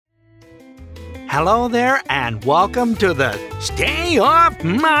Hello there, and welcome to the Stay Off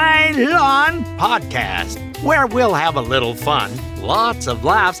My Lawn podcast, where we'll have a little fun, lots of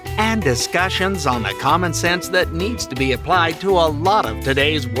laughs, and discussions on the common sense that needs to be applied to a lot of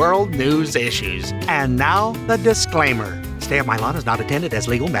today's world news issues. And now, the disclaimer. Stay Off My Lawn is not intended as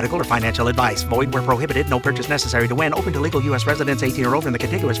legal, medical, or financial advice. Void where prohibited. No purchase necessary to win. Open to legal U.S. residents 18 or over in the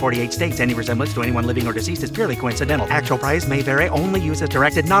contiguous 48 states. Any resemblance to anyone living or deceased is purely coincidental. Actual price may vary. Only use as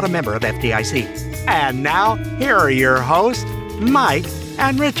directed. Not a member of FDIC. And now, here are your hosts, Mike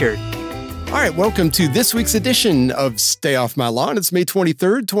and Richard. All right, welcome to this week's edition of Stay Off My Lawn. It's May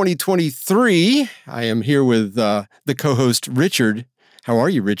 23rd, 2023. I am here with the co-host, Richard. How are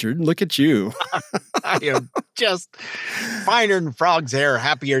you, Richard? Look at you. I am just finer than frog's hair,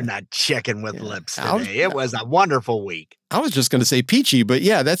 happier than a chicken with lips today. It was a wonderful week. I was just going to say peachy, but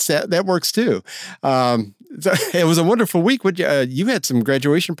yeah, that works too. It was a wonderful week. You had some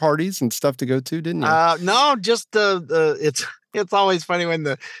graduation parties and stuff to go to, didn't you? No, just it's always funny when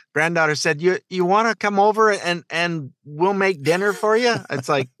the granddaughter said, you want to come over and we'll make dinner for you? It's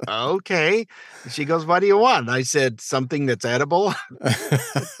like, okay. She goes, what do you want? I said, something that's edible. I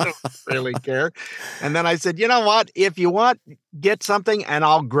don't really care. And then I said, you know what? If you want, get something and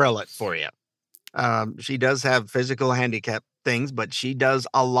I'll grill it for you. She does have physical handicap things, but she does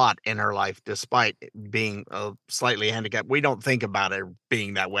a lot in her life despite being slightly handicapped. We don't think about it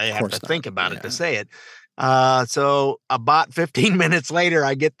being that way. I have to think about it to say it. So about 15 minutes later,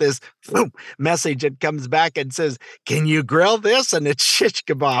 I get this message that comes back and says, can you grill this? And it's shish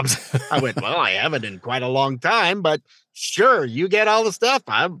kebabs. I went, well, I haven't in quite a long time, but sure, you get all the stuff.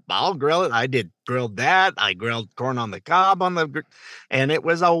 I'll grill it. I did grilled that. I grilled corn on the cob and it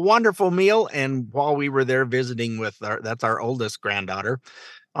was a wonderful meal. And while we were there visiting with that's our oldest granddaughter,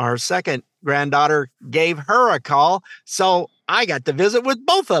 our second granddaughter gave her a call. So I got to visit with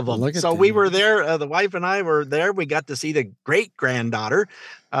both of them. So we were there. The wife and I were there. We got to see the great granddaughter.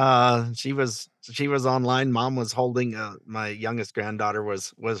 She was online. Mom was holding, my youngest granddaughter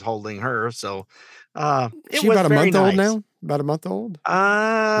was holding her. So, she was about a month old now? About a month old?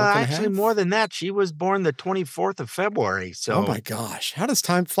 Actually more than that. She was born the 24th of February. So, oh my gosh. How does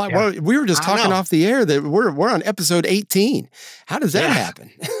time fly? Yeah. Well, we were just talking off the air that we're on episode 18. How does that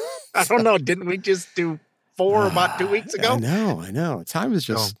happen? I don't know. Didn't we just do 4 about 2 weeks ago? I know. Time is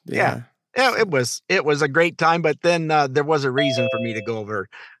just, Yeah, it was a great time, but then there was a reason for me to go over.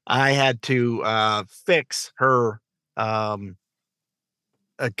 I had to fix her a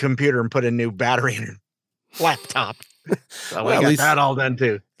computer and put a new battery in her laptop. So we got that all done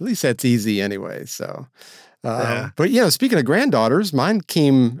too. At least that's easy anyway. So, but speaking of granddaughters, mine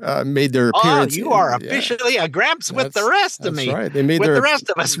made their appearance. Oh, you are officially a gramps with the rest of me. That's right. They made the rest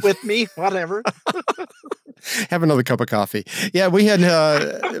of us with me, whatever. Have another cup of coffee. Yeah, we had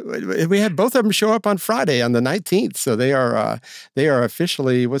both of them show up on Friday on the 19th. So they are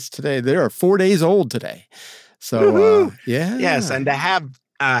officially, what's today? They are 4 days old today. So yes, and to have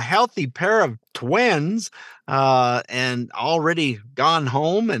a healthy pair of twins and already gone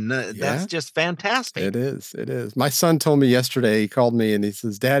home, and that's just fantastic. It is. My son told me yesterday, he called me and he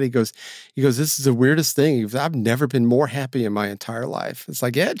says, Dad, he goes, this is the weirdest thing. He goes, I've never been more happy in my entire life. It's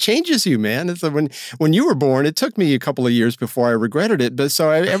like, it changes you, man. It's like when you were born, it took me a couple of years before I regretted it, but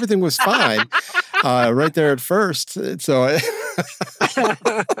so everything was fine right there at first. So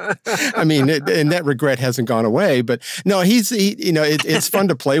I mean, and that regret hasn't gone away, but no, it's fun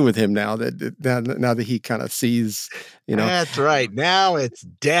to play with him now that he kind of sees, That's right. Now it's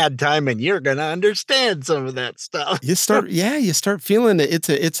dad time and you're going to understand some of that stuff. You start feeling it.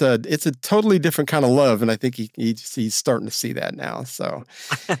 It's a totally different kind of love. And I think he's starting to see that now. So,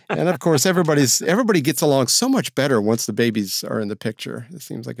 and of course, everybody gets along so much better once the babies are in the picture. It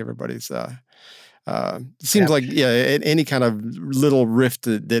seems like everybody's, any kind of little rift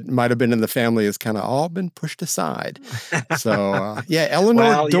that might have been in the family has kind of all been pushed aside. So,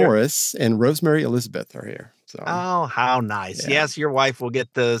 Eleanor Doris and Rosemary Elizabeth are here. So, oh, how nice. Yeah. Yes, your wife will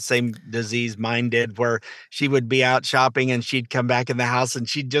get the same disease mine did, where she would be out shopping and she'd come back in the house and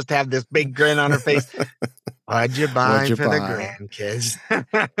she'd just have this big grin on her face. What'd you buy for the grandkids?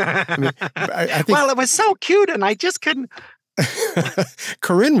 I think, well, it was so cute and I just couldn't.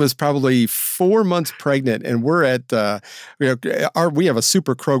 Corinne was probably 4 months pregnant, and we're at we have a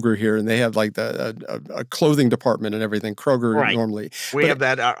super Kroger here, and they have like a clothing department and everything. Kroger normally we have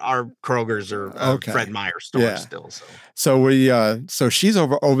that. Our Krogers are Fred Meyer stores still. So she's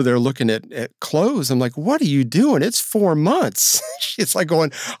over there looking at clothes. I'm like, what are you doing? It's 4 months. She's like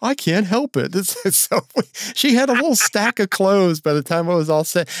going, I can't help it. So she had a little stack of clothes by the time I was all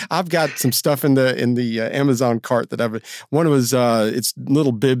set. I've got some stuff in the Amazon cart that one was it's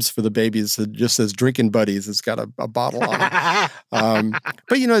little bibs for the babies. It just says drinking buddies. It's got a bottle on it.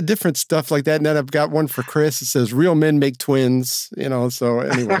 But different stuff like that. And then I've got one for Chris. It says real men make twins. So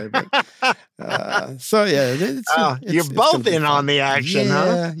anyway. So yeah, you're both in on the action,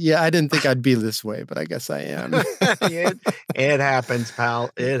 huh? Yeah, I didn't think I'd be this way, but I guess I am. It happens,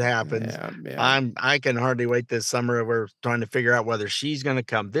 pal. It happens. Yeah. I can hardly wait this summer. We're trying to figure out whether she's going to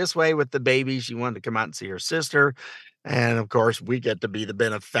come this way with the baby. She wanted to come out and see her sister. And of course, we get to be the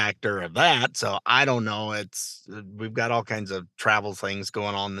benefactor of that. So I don't know. We've got all kinds of travel things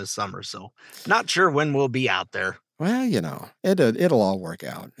going on this summer. So not sure when we'll be out there. Well, it'll all work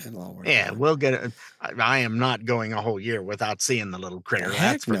out. We'll get it. I am not going a whole year without seeing the little critter.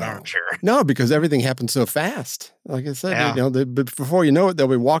 That's for darn sure. No, because everything happens so fast. Like I said, but before you know it, they'll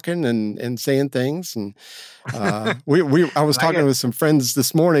be walking and saying things. And I was talking with some friends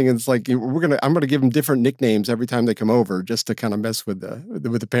this morning, and it's like I'm gonna give them different nicknames every time they come over, just to kind of mess with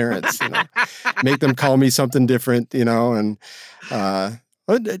the parents. Make them call me something different. And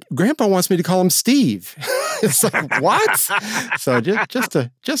Grandpa wants me to call him Steve. It's like, what? So just to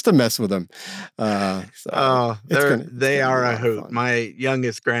mess with them. They are a hoot. Fun. My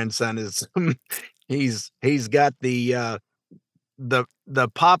youngest grandson is he's got the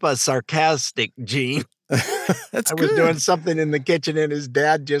Papa sarcastic gene. That's I good. was doing something in the kitchen, and his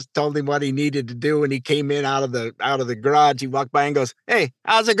dad just told him what he needed to do. And he came in out of the garage. He walked by and goes, "Hey,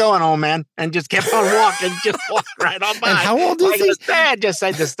 how's it going, old man?" And just kept on walking, just walked right on by. And how old is he? His dad just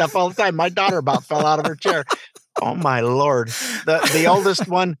said this stuff all the time. My daughter about fell out of her chair. Oh my Lord! The oldest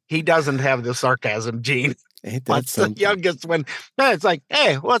one, he doesn't have the sarcasm gene. Ain't that the youngest one? It's like,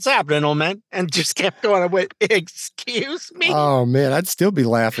 "Hey, what's happening, old man?" And just kept going. I went, "Excuse me." Oh man, I'd still be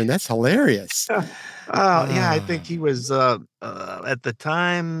laughing. That's hilarious. Yeah, I think he was at the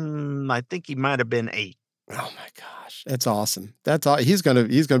time. I think he might have been 8. Oh my gosh, that's awesome. That's all. He's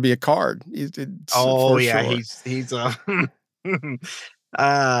gonna be a card. He's he's he's all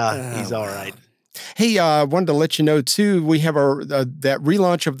right. Hey, I wanted to let you know, too, we have that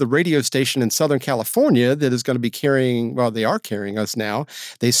relaunch of the radio station in Southern California that is going to be they are carrying us now.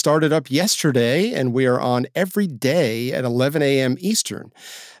 They started up yesterday, and we are on every day at 11 a.m. Eastern.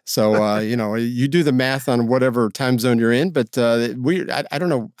 So, you do the math on whatever time zone you're in, but I don't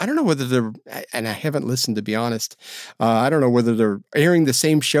know whether they're, and I haven't listened, to be honest. I don't know whether they're airing the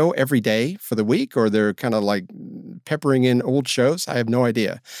same show every day for the week, or they're kind of like peppering in old shows. I have no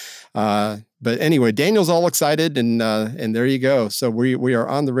idea. But anyway, Daniel's all excited, and there you go. So we are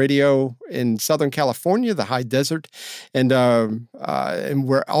on the radio in Southern California, the high desert, and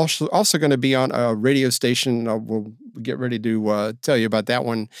we're also going to be on a radio station. We'll get ready to tell you about that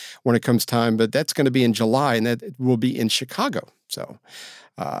one when it comes time. But that's going to be in July, and that will be in Chicago. So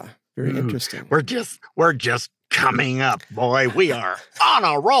very interesting. We're just coming up, boy. We are on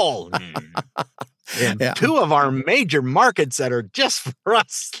a roll. In 2 of our major markets that are just for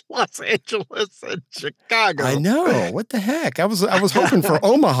us, Los Angeles and Chicago. I know. What the heck? I was hoping for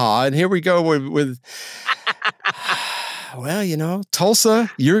Omaha, and here we go with well,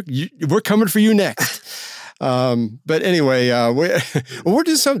 Tulsa, we're coming for you next. But anyway, we're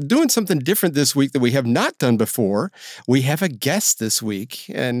doing something different this week that we have not done before. We have a guest this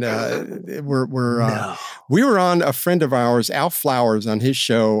week, and we were on a friend of ours, Al Flowers, on his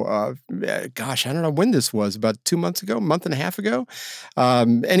show. Gosh, I don't know when this was, about 2 months ago, month and a half ago.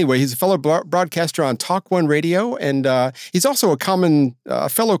 Anyway, he's a fellow broadcaster on Talk One Radio, and he's also a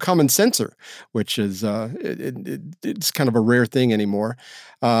fellow common sensor, which is it's kind of a rare thing anymore.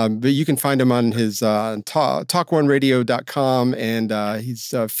 But you can find him on his talkoneradio.com, and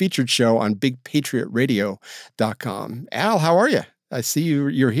he's a featured show on bigpatriotradio.com. Al, how are you? I see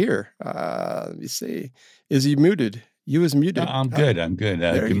you're here. Let me see. Is he muted? You is muted. No, I'm good.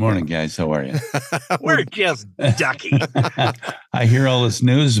 Good morning, guys. How are you? We're just ducky. I hear all this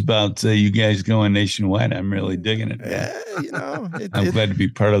news about you guys going nationwide. I'm really digging it. Yeah, I'm glad to be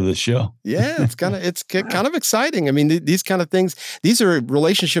part of the show. Yeah, it's kind of exciting. I mean, these kind of things. These are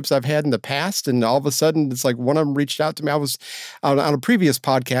relationships I've had in the past, and all of a sudden, it's like one of them reached out to me. I was on a previous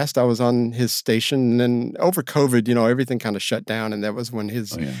podcast. I was on his station, and then over COVID, everything kind of shut down, and that was when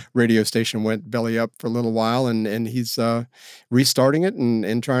his radio station went belly up for a little while, and he's restarting it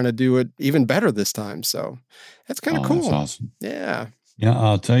and trying to do it even better this time. So that's kind of cool. That's awesome. Yeah. Yeah.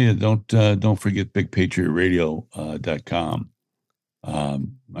 I'll tell you, don't forget bigpatriotradio.com.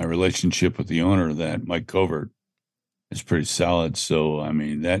 My relationship with the owner of that, Mike Covert, is pretty solid. So, I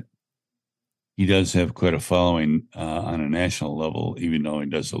mean, that he does have quite a following on a national level, even though he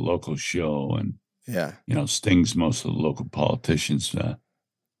does a local show and, stings most of the local politicians.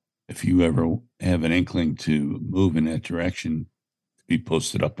 if you ever have an inkling to move in that direction, be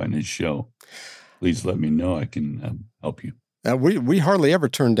posted up on his show, please let me know. I can help you. We hardly ever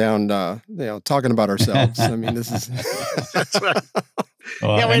turn down, talking about ourselves. I mean, this is That's right.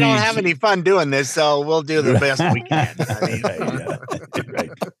 Well, Yeah, we don't have any fun doing this, so we'll do the best we can. I mean,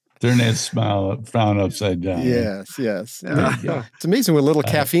 right. Turn that frown upside down. Yes. Yeah. It's amazing what a little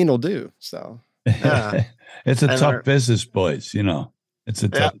caffeine will do. So it's a tough business, boys. It's a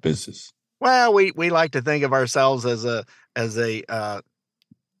tough business. Well, we like to think of ourselves as a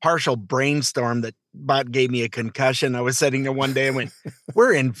partial brainstorm that about gave me a concussion. I was sitting there one day and went,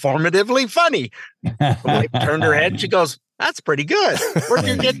 "We're informatively funny." My wife turned her head. She goes, "That's pretty good. Where'd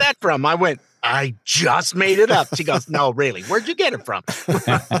you get that from?" I went, "I just made it up." She goes, "No, really. Where'd you get it from?"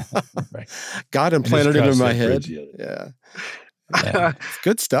 Right. God implanted it in my head. Yeah.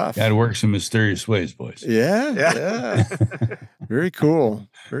 Good stuff. God works in mysterious ways, boys. Yeah. Very cool.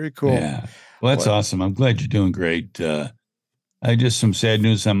 Yeah. Well, that's awesome. I'm glad you're doing great. I just some sad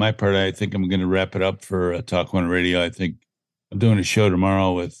news on my part. I think I'm going to wrap it up for Talk One Radio. I think I'm doing a show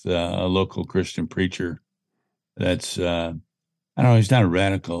tomorrow with a local Christian preacher. That's I don't know. He's not a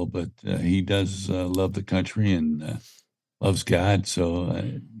radical, but he does love the country and loves God. So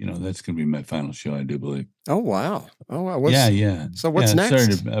that's going to be my final show, I do believe. Oh wow! Yeah. So what's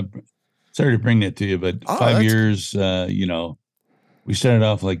next? Sorry to bring that to you, but 5 years. We started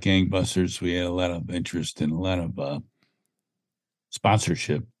off like gangbusters. We had a lot of interest and a lot of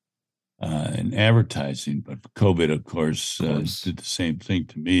sponsorship and advertising, but COVID, of course, did the same thing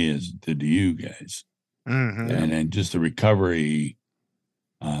to me as it did to you guys. Mm-hmm. And then just the recovery,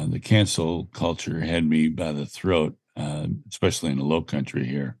 the cancel culture had me by the throat, especially in the low country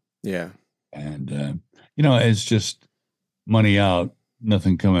here. Yeah. And, it's just money out,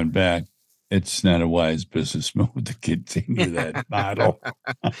 nothing coming back. It's not a wise business move to continue that model.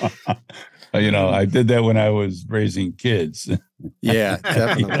 I did that when I was raising kids. Yeah,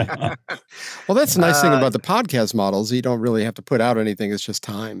 definitely. Well, that's the nice thing about the podcast models. You don't really have to put out anything. It's just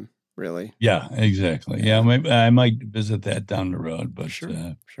time, really. Yeah, exactly. Yeah, maybe I might visit that down the road. But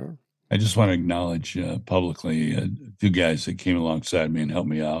sure. I just want to acknowledge publicly two guys that came alongside me and helped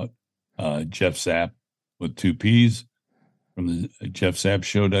me out. Jeff Zapp with 2 P's from the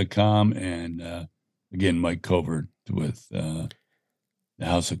jeffzappshow.com, and again, Mike Covert with the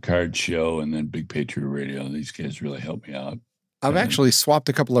House of Cards show, and then Big Patriot Radio. These guys really helped me out. I've actually swapped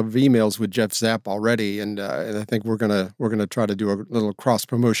a couple of emails with Jeff Zapp already, and I think we're gonna try to do a little cross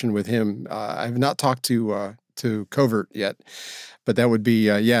promotion with him. I've not talked to Covert yet, but that would be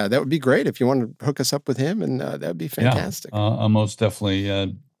that would be great if you want to hook us up with him, and that'd be fantastic. Yeah, I'll most definitely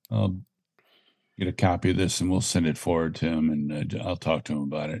get a copy of this, and we'll send it forward to him, and I'll talk to him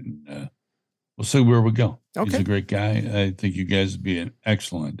about it, and we'll see where we go. Okay. He's a great guy. I think you guys would be an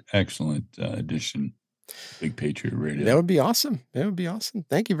excellent addition to Big Patriot Radio. That would be awesome.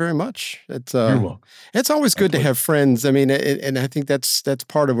 Thank you very much. It's You're welcome. It's always good to have friends. I mean, and I think that's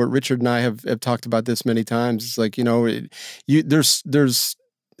part of what Richard and I have talked about this many times. It's like,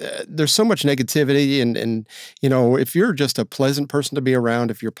 there's so much negativity, and if you're just a pleasant person to be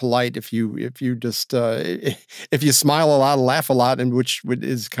around, if you're polite, if you just if you smile a lot, laugh a lot, and which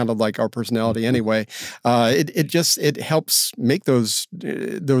is kind of like our personality anyway, it helps make those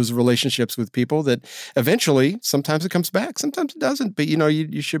relationships with people that eventually sometimes it comes back, sometimes it doesn't, but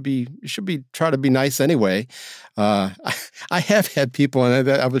you should be try to be nice anyway. I have had people, and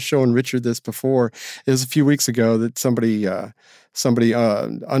I was showing Richard this before. It was a few weeks ago that somebody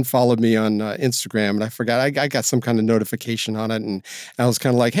unfollowed me on Instagram, and I forgot. I got some kind of notification on it, and I was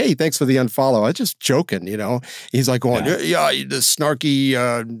kind of like, "Hey, thanks for the unfollow." I was just joking, He's like going, "Yeah, the snarky,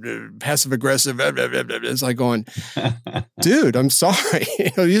 passive aggressive." It's like going, "Dude, I'm sorry."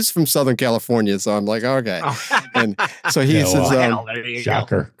 He's from Southern California, so I'm like, "Okay." And so he says,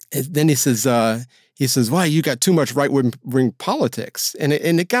 "Shocker." Then he says, "Why, you got too much right-wing politics." And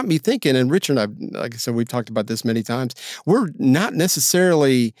it got me thinking, and Richard and I, like I said, we've talked about this many times. We're not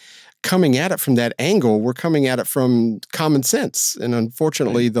necessarily coming at it from that angle. We're coming at it from common sense. And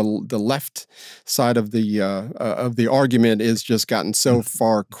unfortunately, the left side of the argument is just gotten so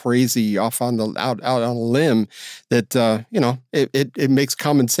far crazy off on out on a limb that it makes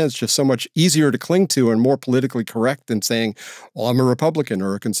common sense just so much easier to cling to and more politically correct than saying, "Well, I'm a Republican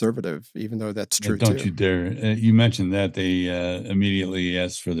or a conservative," even though that's true too. Don't you dare! You mentioned that they immediately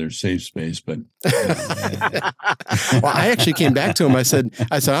asked for their safe space, but well, I actually came back to him. I said,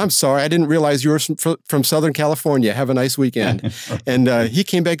 "I'm sorry. sorry. I didn't realize you were from Southern California. Have a nice weekend. And he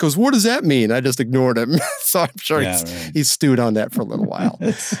came back, goes, what does that mean? I just ignored him. So I'm sure he's stewed on that for a little while.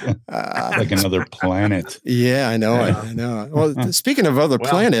 It's like another planet. Yeah, I know. I know. Well, speaking of other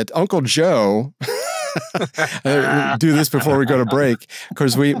planet, Uncle Joe, do this before we go to break,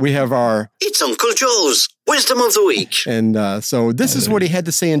 because we have our... It's Uncle Joe's Wisdom of the Week. And so this is what he had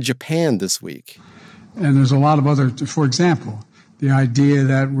to say in Japan this week. And there's a lot of other, for example, the idea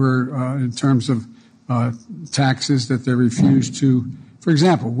that we're, in terms of taxes, that they refuse to, for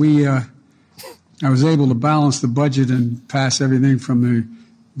example, I was able to balance the budget and pass everything from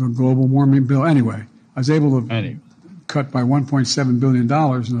the global warming bill. Anyway, I was able to cut by $1.7 billion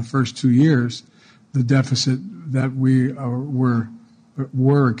in the first 2 years the deficit that we were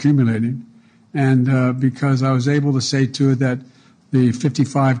accumulating. And because I was able to say to it that the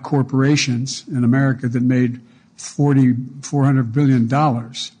 55 corporations in America that made $400 billion,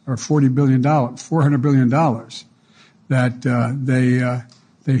 or $400 billion, that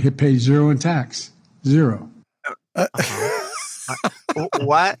they paid zero in tax. Zero.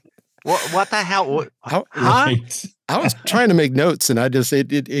 What? What the hell? Huh? I was trying to make notes, and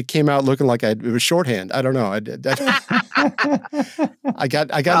it came out looking like it was shorthand. I don't know. I got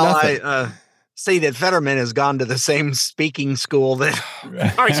nothing. See that Fetterman has gone to the same speaking school that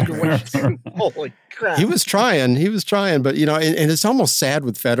holy crap. He was trying, but and it's almost sad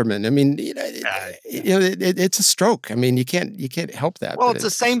with Fetterman. I mean, it's a stroke. I mean, you can't help that. Well, it's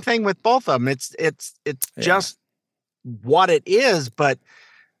the same thing with both of them. It's just what it is, but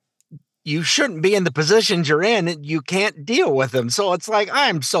you shouldn't be in the positions you're in. You can't deal with them. So it's like,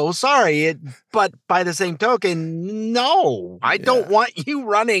 I'm so sorry. But by the same token, no, I don't want you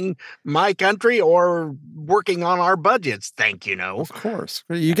running my country or working on our budgets. Thank you. No, of course.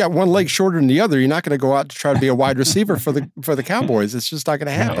 You got one leg shorter than the other. You're not going to go out to try to be a wide receiver for the Cowboys. It's just not going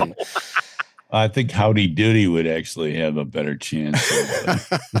to happen. I think Howdy Doody would actually have a better chance.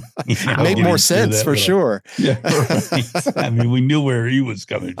 Make more sense for sure. Yeah, right. I mean, we knew where he was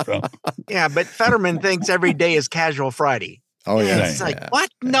coming from. Yeah, but Fetterman thinks every day is Casual Friday. Oh, yeah. It's like, what?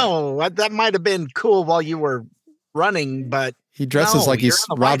 No, that might have been cool while you were running, but he dresses like he's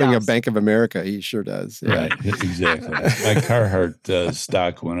robbing a Bank of America. He sure does. Yeah. Right, exactly. My Carhartt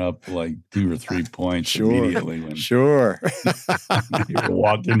stock went up like 2 or 3 points immediately. When you were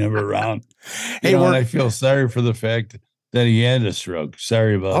walking him around. Hey, I feel sorry for the fact that he had a stroke.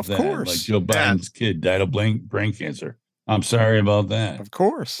 Sorry about that. Of course. Like Joe Biden's kid died of brain cancer. I'm sorry about that. Of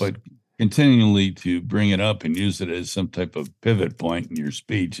course. But continually to bring it up and use it as some type of pivot point in your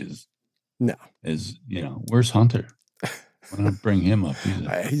speech is, where's Hunter? Why not bring him up?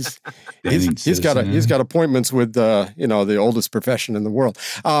 He's got appointments with the oldest profession in the world.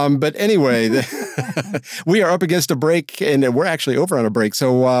 But anyway, we are up against a break, and we're actually over on a break.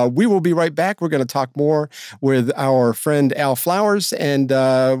 So we will be right back. We're going to talk more with our friend Al Flowers, and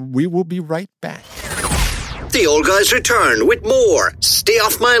we will be right back. The old guys return with more Stay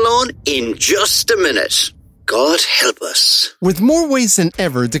Off My Lawn in just a minute. God help us. With more ways than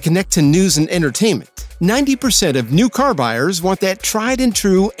ever to connect to news and entertainment, 90% of new car buyers want that tried and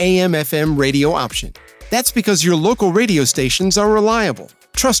true AM/FM radio option. That's because your local radio stations are reliable,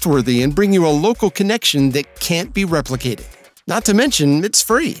 trustworthy, and bring you a local connection that can't be replicated. Not to mention, it's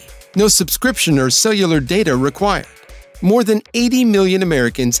free. No subscription or cellular data required. More than 80 million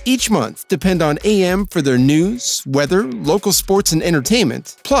Americans each month depend on AM for their news, weather, local sports, and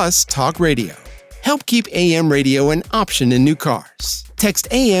entertainment, plus talk radio. Help keep AM radio an option in new cars. Text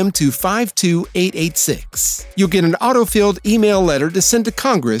AM to 52886. You'll get an auto-filled email letter to send to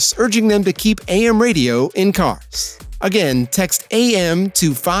Congress urging them to keep AM radio in cars. Again, text AM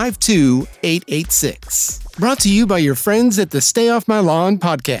to 52886. Brought to you by your friends at the Stay Off My Lawn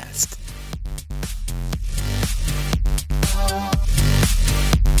podcast.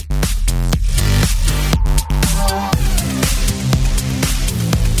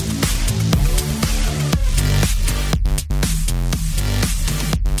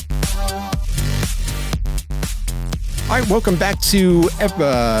 All right, welcome back to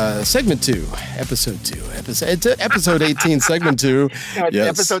segment 2, episode 2, episode 18, segment 2. Yes.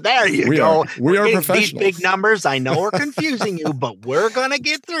 Episode, there you go. We are professionals. These big numbers, I know are confusing you, but we're going to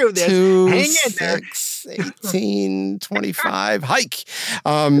get through this. 2, hang in there. 6, 18, 25, hike.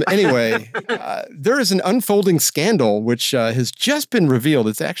 Anyway, there is an unfolding scandal which has just been revealed.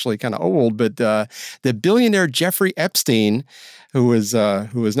 It's actually kind of old, but the billionaire Jeffrey Epstein, who is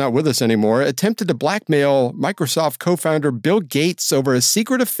not with us anymore, attempted to blackmail Microsoft co-founder Bill Gates over a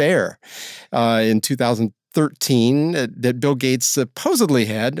secret affair in 2013 that Bill Gates supposedly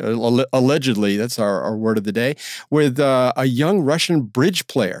had, allegedly, that's our word of the day, with a young Russian bridge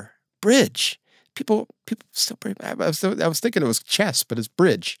player bridge. People still play. I was thinking it was chess, but it's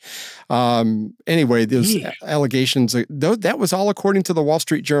bridge. Anyway, those allegations, that was all according to the Wall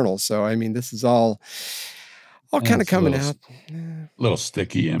Street Journal. So, I mean, this is all kind of coming out. A little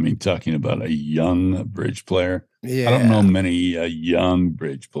sticky. I mean, talking about a young bridge player. Yeah. I don't know many young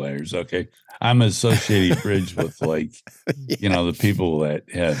bridge players. Okay. I'm associating bridge with like, the people that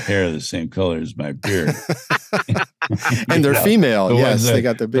have hair the same color as my beard. And they're female. Yes, they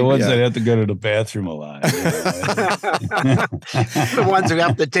got the big. The ones that have to go to the bathroom a lot. The ones who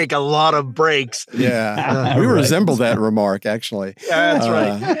have to take a lot of breaks. Yeah, we resemble that remark, actually. Yeah, that's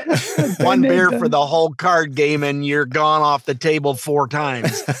right. One beer for the whole card game, and you're gone off the table 4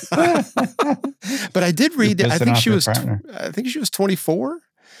 times. But I did read. I think she was 24.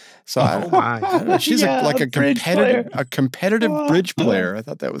 So she's like a competitive bridge player. I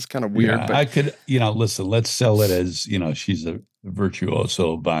thought that was kind of weird. Yeah, but I could, listen, let's sell it as, she's a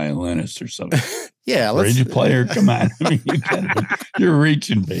virtuoso violinist or something. Yeah. Bridge player. Come on. I mean, you're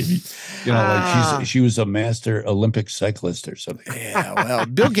reaching, baby. Like she was a master Olympic cyclist or something. Yeah. Well,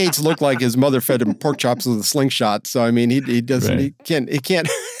 Bill Gates looked like his mother fed him pork chops with a slingshot. So, I mean, he doesn't, right. he can't.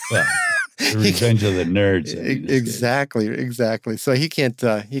 Well, the revenge of the nerds. Exactly. So he can't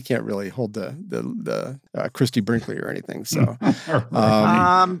really hold the Christy Brinkley or anything. So,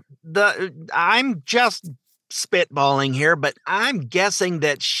 I'm just spitballing here, but I'm guessing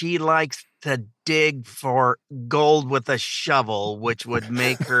that she likes to dig for gold with a shovel, which would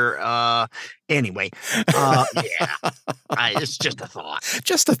make her anyway. It's just a thought.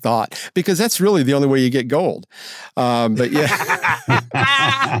 Just a thought, because that's really the only way you get gold. But yeah,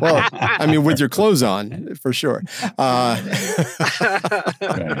 well, I mean, with your clothes on, for sure.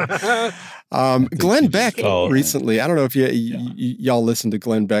 Glenn Beck recently. I don't know if y'all listened to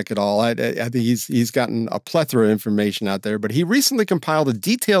Glenn Beck at all. I think he's gotten a plethora of information out there, but he recently compiled a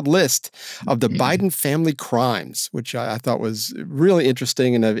detailed list of the Biden family crimes, which I thought was really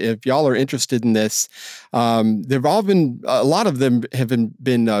interesting. And if y'all are interested in this, they've all been, a lot of them have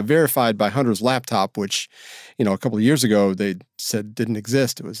been verified by Hunter's laptop, which, a couple of years ago they said didn't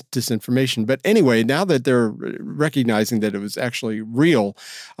exist. It was disinformation. But anyway, now that they're recognizing that it was actually real,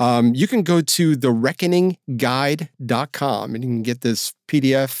 you can go to thereckoningguide.com and you can get this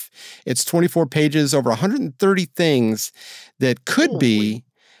PDF. It's 24 pages, over 130 things that could be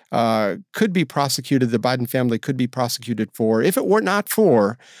prosecuted. The Biden family could be prosecuted for, if it were not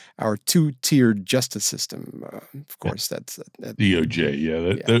for our 2-tiered justice system. Of course, that's DOJ.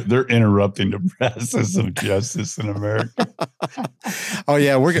 Yeah, they're interrupting the process of justice in America. Oh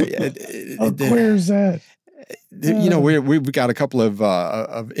yeah, we're gonna. Where's that? We've got a couple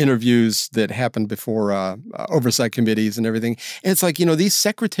of interviews that happened before oversight committees and everything. And it's like, these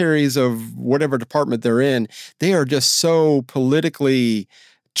secretaries of whatever department they're in, they are just so politically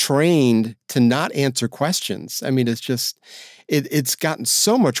trained to not answer questions. I mean, it's just, it's gotten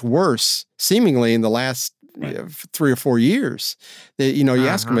so much worse, seemingly, in the last 3 or 4 years. That, you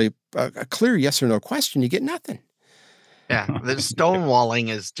ask them a clear yes or no question, you get nothing. Yeah, the stonewalling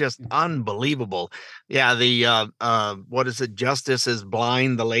is just unbelievable. Yeah, the what is it? Justice is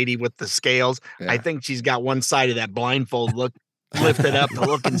blind. The lady with the scales. Yeah. I think she's got one side of that blindfold lifted up to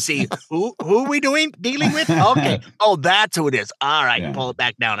look and see who are we dealing with? Okay. Oh, that's who it is. All right, pull it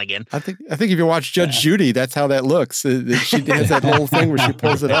back down again. I think if you watch Judge Judy, that's how that looks. She has that whole thing where she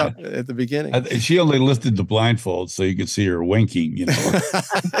pulls it up at the beginning. She only lifted the blindfold so you could see her winking.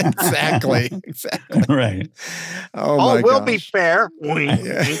 Exactly. Right. Oh we'll be fair.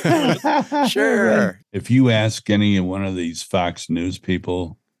 Sure. If you ask any one of these Fox News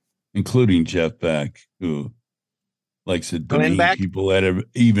people, including Jeff Beck, who likes to demean people that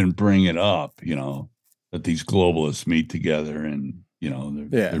even bring it up, that these globalists meet together and,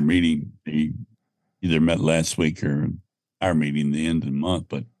 they're meeting. They either met last week or are meeting the end of the month.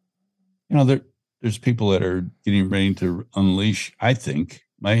 But, there's people that are getting ready to unleash, I think,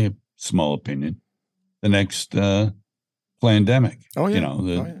 my small opinion, the next pandemic. Oh, yeah.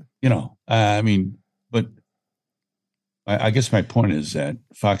 But I guess my point is that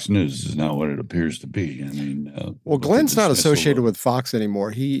Fox News is not what it appears to be. I mean, Glenn's not associated with Fox anymore.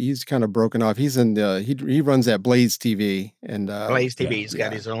 He's kind of broken off. He's in he runs that Blaze TV and Blaze TV. He's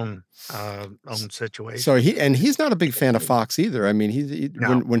got his own situation. So he's not a big fan of Fox either. I mean,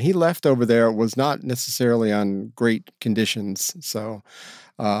 when he left over there, it was not necessarily on great conditions. So.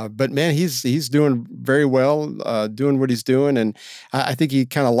 But man, he's doing very well, doing what he's doing, and I think he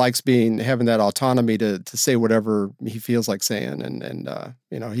kind of likes having that autonomy to say whatever he feels like saying, and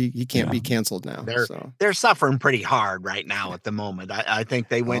He can't be canceled now. They're suffering pretty hard right now at the moment. I think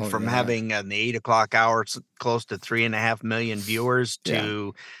they went from having an 8 o'clock hour close to 3.5 million viewers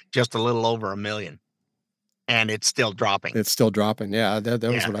to just a little over 1 million. And it's still dropping. Yeah, that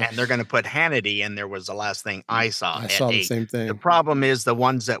was what and they're going to put Hannity in there was the last thing I saw. I saw the same thing. The problem is the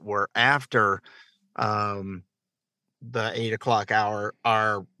ones that were after the 8 o'clock hour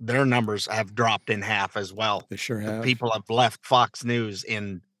their numbers have dropped in half as well. They sure have. People have left Fox News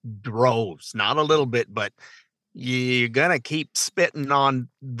in droves, not a little bit, but you're going to keep spitting on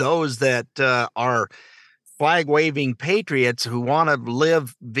those that are flag waving patriots who want to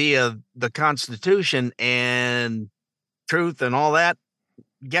live via the Constitution and truth and all that.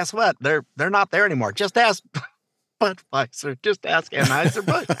 Guess what? They're not there anymore. Just ask Budweiser, just ask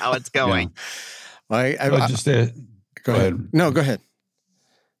Anheuser-Busch how it's going. Go ahead. No, go ahead.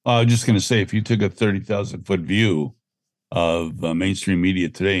 I was just going to say, if you took a 30,000-foot view of mainstream media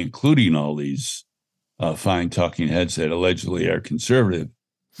today, including all these fine talking heads that allegedly are conservative,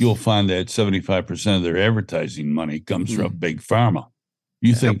 you'll find that 75% of their advertising money comes from Big Pharma.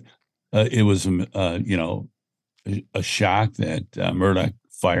 You think it was, a shock that Murdoch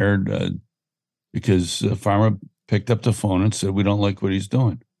fired because Pharma picked up the phone and said, we don't like what he's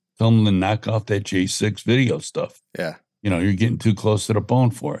doing. Tell him to knock off that J6 video stuff. Yeah. You're getting too close to the bone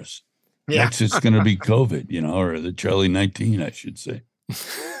for us. Yeah. Next, it's going to be COVID, or the Charlie 19, I should say.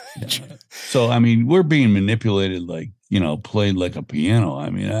 So, we're being manipulated played like a piano.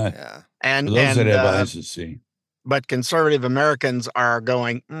 And for those that have eyes to see. But conservative Americans are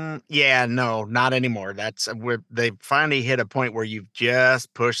going, no, not anymore. They've finally hit a point where you've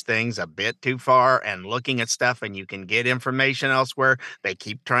just pushed things a bit too far and looking at stuff and you can get information elsewhere. They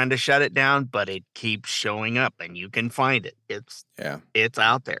keep trying to shut it down, but it keeps showing up and you can find it. It's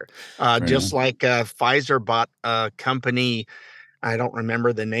out there. Just like Pfizer bought a company, I don't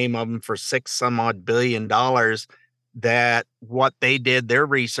remember the name of them, for $6 billion. That what they did, their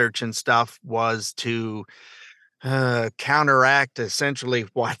research and stuff was to counteract essentially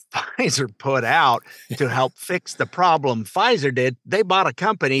what Pfizer put out to help fix the problem Pfizer did. They bought a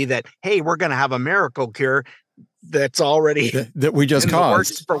company that, hey, we're going to have a miracle cure that's already that we just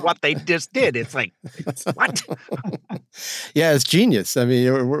caused for what they just did. It's like, what? Yeah, it's genius.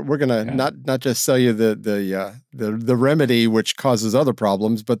 We're gonna not just sell you the remedy which causes other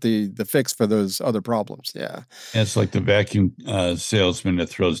problems, but the fix for those other problems. Yeah, it's like the vacuum salesman that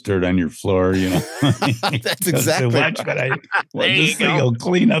throws dirt on your floor. That's exactly. Watch this thing will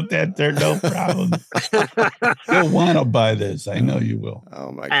clean up that dirt, no problem. You'll want to buy this. I know you will.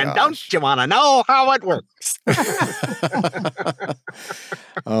 Oh my god! And don't you want to know how it works?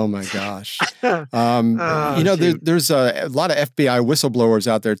 Oh my gosh. There's a lot of FBI whistleblowers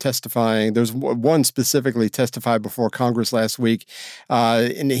out there testifying. There's one specifically testified before Congress last week.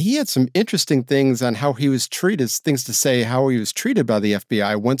 And he had some interesting things on how he was treated, things to say, how he was treated by the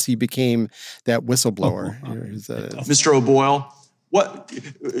FBI once he became that whistleblower. Mr. O'Boyle,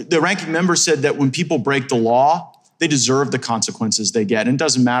 the ranking member said that when people break the law, they deserve the consequences they get. And it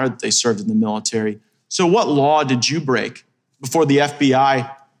doesn't matter that they served in the military. So what law did you break before the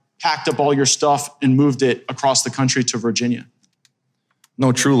FBI packed up all your stuff and moved it across the country to Virginia?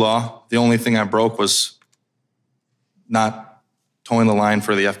 No true law. The only thing I broke was not towing the line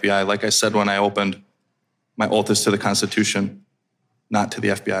for the FBI. Like I said when I opened, my oath is to the Constitution, not to the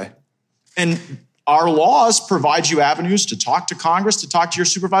FBI. And our laws provide you avenues to talk to Congress, to talk to your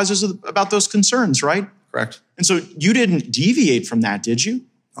supervisors about those concerns, right? Correct. And so you didn't deviate from that, did you?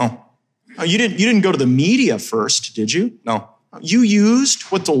 No. You didn't go to the media first, did you? No. You used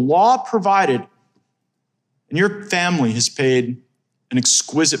what the law provided, and your family has paid an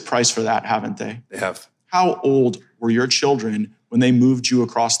exquisite price for that, haven't they? They have. How old were your children when they moved you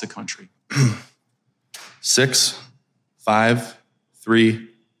across the country? 6, 5, 3,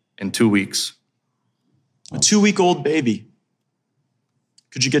 and 2 weeks. A 2-week-old baby.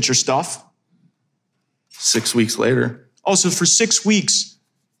 Could you get your stuff? 6 weeks later. Oh, so for 6 weeks,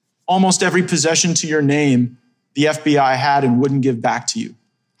 almost every possession to your name, the FBI had and wouldn't give back to you.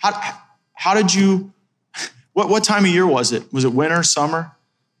 How did you, what time of year was it? Was it winter, summer?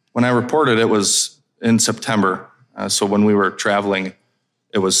 When I reported, it was in September. So when we were traveling,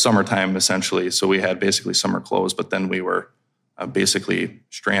 it was summertime essentially. So we had basically summer clothes, but then we were basically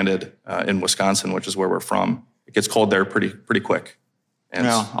stranded in Wisconsin, which is where we're from. It gets cold there pretty quick. And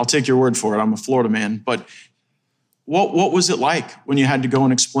well, I'll take your word for it. I'm a Florida man. But what was it like when you had to go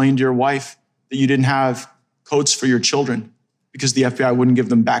and explain to your wife that you didn't have coats for your children because the FBI wouldn't give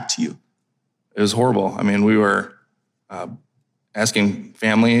them back to you? It was horrible. I mean, we were asking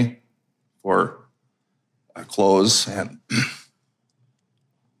family for clothes, and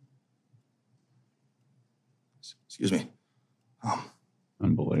Excuse me.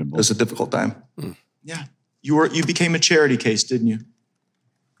 Unbelievable. It was a difficult time. Yeah. You became a charity case, didn't you?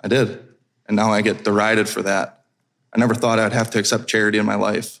 I did. And now I get derided for that. I never thought I'd have to accept charity in my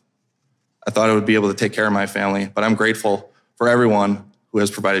life. I thought I would be able to take care of my family, but I'm grateful for everyone who has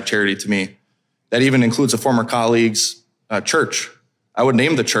provided charity to me. That even includes a former colleague's church. I would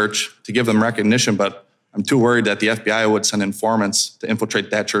name the church to give them recognition, but I'm too worried that the FBI would send informants to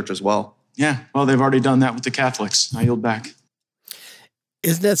infiltrate that church as well. Yeah, well, they've already done that with the Catholics. I yield back.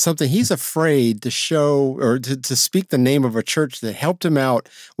 Isn't that something? He's afraid to show or to speak the name of a church that helped him out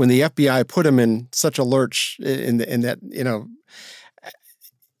when the FBI put him in such a lurch in that,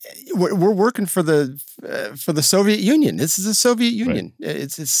 we're working for the Soviet Union. This is the Soviet Union. Right.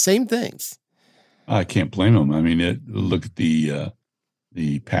 It's the same things. I can't blame him. I mean, look at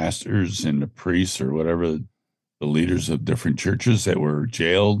the pastors and the priests or whatever, the leaders of different churches that were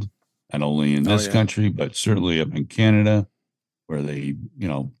jailed, not only in this country, but certainly up in Canada, where they,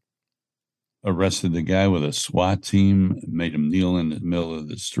 arrested the guy with a SWAT team, made him kneel in the middle of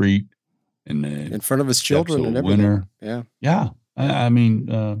the street in front of his children and everything. Winter. Yeah. I mean,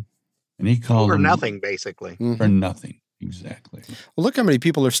 and he called for him nothing, basically. For nothing. Exactly. Well, look how many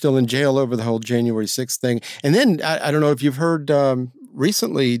people are still in jail over the whole January 6th thing. And then I don't know if you've heard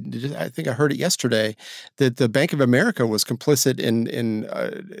recently, I think I heard it yesterday, that the Bank of America was complicit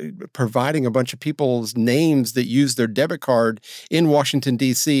in providing a bunch of people's names that used their debit card in Washington,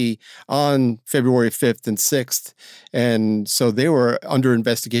 D.C. on February 5th and 6th. And so they were under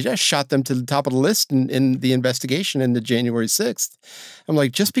investigation. I shot them to the top of the list in the investigation in the January 6th. I'm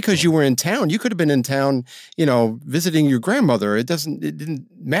like, just because you were in town, you could have been in town, visiting your grandmother. It didn't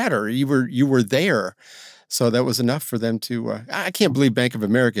matter. You were there. So that was enough for them to. I can't believe Bank of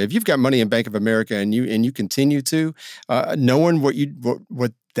America. If you've got money in Bank of America and you continue to, knowing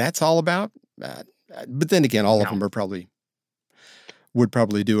what that's all about, but then again, all of them would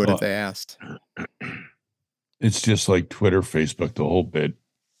probably do it if they asked. It's just like Twitter, Facebook, the whole bit.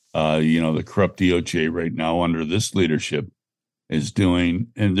 The corrupt DOJ right now under this leadership is doing,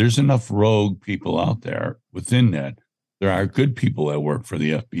 and there's enough rogue people out there within that. There are good people that work for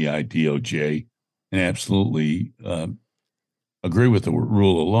the FBI, DOJ. And absolutely agree with the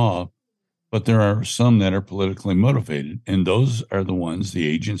rule of law, but there are some that are politically motivated, and those are the ones, the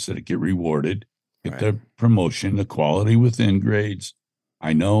agents that get rewarded, get the promotion, the quality within grades.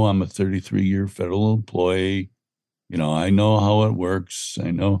 I know I'm a 33-year federal employee. I know how it works.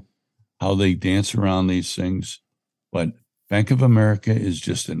 I know how they dance around these things, but Bank of America is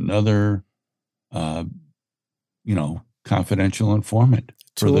just another, confidential informant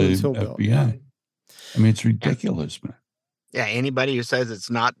for the FBI. Yeah. I mean, it's ridiculous, man. Yeah, anybody who says it's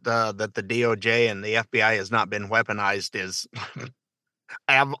not that the DOJ and the FBI has not been weaponized is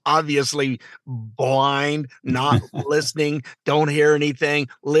obviously blind, not listening, don't hear anything,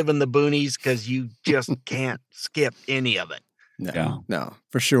 live in the boonies because you just can't skip any of it. No,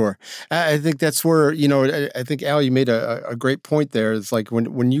 for sure. I think that's where, I think, Al, you made a great point there. It's like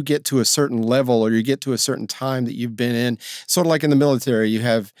when you get to a certain level or you get to a certain time that you've been in, sort of like in the military, you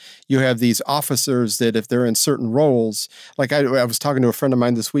have these officers that if they're in certain roles, like I was talking to a friend of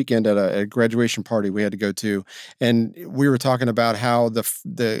mine this weekend at a graduation party we had to go to, and we were talking about how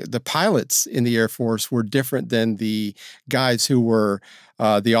the pilots in the Air Force were different than the guys who were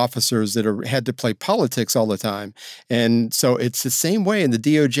the officers that had to play politics all the time. And so it's the same way in the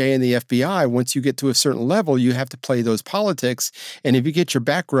DOJ and the FBI. Once you get to a certain level, you have to play those politics. And if you get your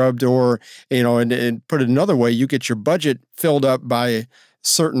back rubbed or, and put it another way, you get your budget filled up by a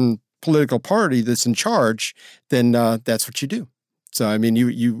certain political party that's in charge, then that's what you do. So, I mean,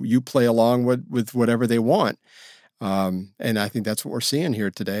 you play along with whatever they want. And I think that's what we're seeing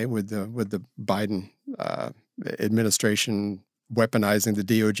here today with the Biden administration weaponizing the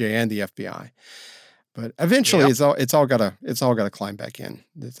DOJ and the FBI. But eventually it's all got to climb back in.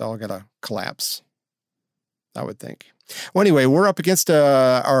 It's all got to collapse, I would think. Well, anyway, we're up against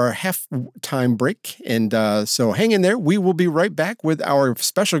our halftime break. And so hang in there. We will be right back with our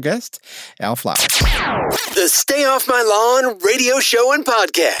special guest, Al Flowers. The Stay Off My Lawn radio show and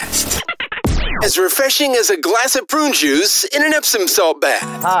podcast. As refreshing as a glass of prune juice in an Epsom salt bath.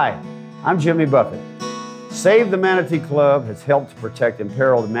 Hi, I'm Jimmy Buffett. Save the Manatee Club has helped to protect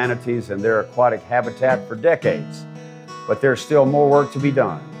imperiled manatees and their aquatic habitat for decades, but there's still more work to be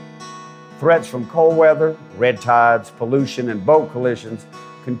done. Threats from cold weather, red tides, pollution, and boat collisions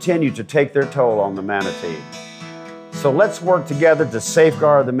continue to take their toll on the manatee. So let's work together to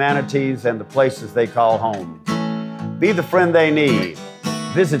safeguard the manatees and the places they call home. Be the friend they need.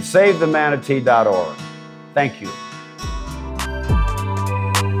 Visit SaveTheManatee.org. Thank you.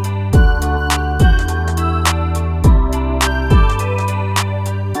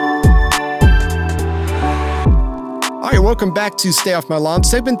 welcome back to Stay Off My Lawn,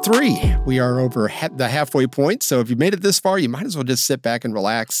 segment 3. We are over the halfway point, so if you made it this far, you might as well just sit back and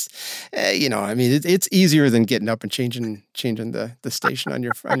relax. It's easier than getting up and changing the station on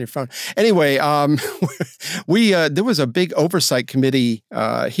your phone. Anyway, there was a big oversight committee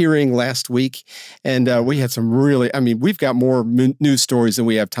hearing last week, and we had some we've got more news stories than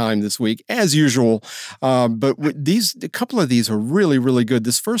we have time this week, as usual. But a couple of these are really, really good.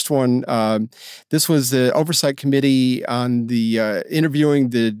 This first one, this was the oversight committee on the interviewing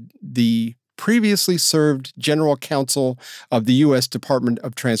the previously served general counsel of the U.S. Department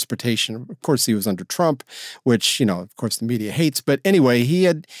of Transportation. Of course, he was under Trump, which, of course, the media hates. But anyway, he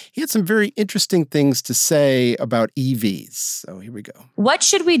had some very interesting things to say about EVs. So here we go. What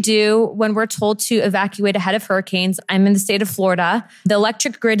should we do when we're told to evacuate ahead of hurricanes? I'm in the state of Florida. The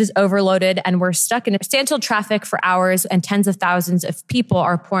electric grid is overloaded and we're stuck in standstill traffic for hours and tens of thousands of people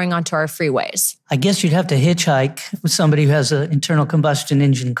are pouring onto our freeways. I guess you'd have to hitchhike with somebody who has an internal combustion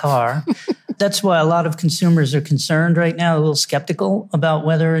engine car. That's why a lot of consumers are concerned right now, a little skeptical about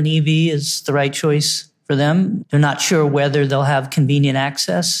whether an EV is the right choice for them. They're not sure whether they'll have convenient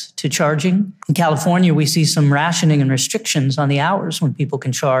access to charging. In California, we see some rationing and restrictions on the hours when people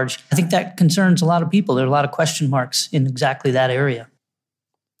can charge. I think that concerns a lot of people. There are a lot of question marks in exactly that area.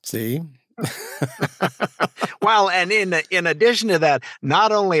 See? Well, and in addition to that,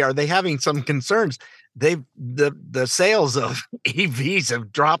 not only are they having some concerns, the sales of EVs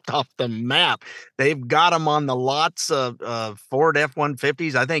have dropped off the map. They've got them on the lots of Ford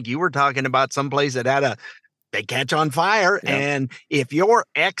F-150s. I think you were talking about someplace that they catch on fire. Yeah. And if you're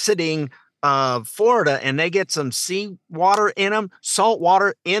exiting Florida and they get some seawater in them, salt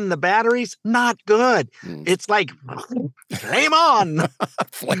water in the batteries, not good. It's like, flame on.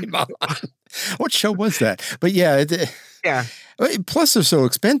 Flame on. What show was that? But yeah. Yeah. Plus, they're so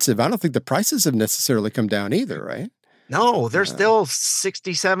expensive. I don't think the prices have necessarily come down either, right? No, they're still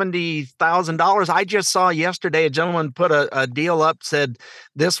 $60,000, $70,000. I just saw yesterday a gentleman put a deal up, said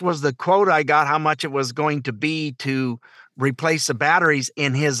this was the quote I got, how much it was going to be to replace the batteries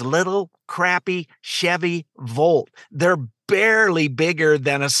in his little crappy Chevy Volt. They're barely bigger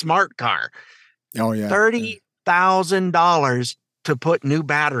than a smart car. Oh, yeah. $30,000 to put new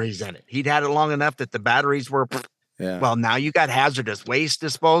batteries in it. He'd had it long enough that the batteries were... Yeah. Well, now you got hazardous waste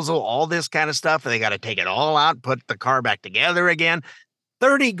disposal, all this kind of stuff. And they got to take it all out, put the car back together again.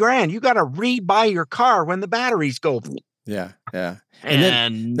 $30,000. You got to rebuy your car when the batteries go. Yeah. Yeah. And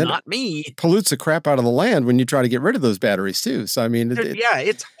then not me. Pollutes the crap out of the land when you try to get rid of those batteries too. So, I mean,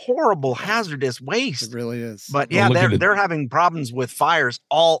 it's horrible hazardous waste. It really is. But yeah, they're having problems with fires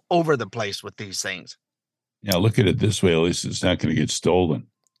all over the place with these things. Yeah. Look at it this way. At least it's not going to get stolen.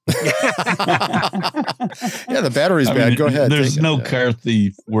 Yeah, the battery's bad. Go ahead. There's no car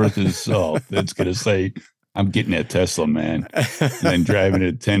thief worth his salt that's going to say, I'm getting that Tesla, man, and then driving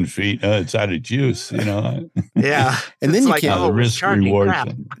it 10 feet. It's out of juice, Yeah. And then you can't the risk reward.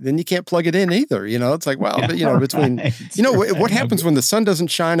 Then you can't plug it in either. It's like, well, between, what happens when the sun doesn't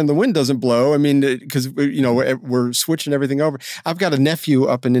shine and the wind doesn't blow? I mean, because, we're switching everything over. I've got a nephew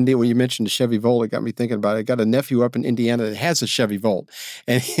up in India. When you mentioned the Chevy Volt, it got me thinking about it. I got a nephew up in Indiana that has a Chevy Volt.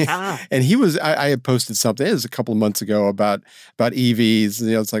 And he was, I had posted something, it was a couple of months ago about EVs.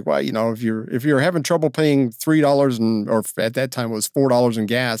 And, it's like, well, if you're having trouble paying $3 or at that time it was $4 in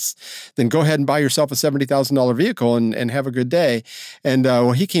gas, then go ahead and buy yourself a $70,000 vehicle and have a good day. And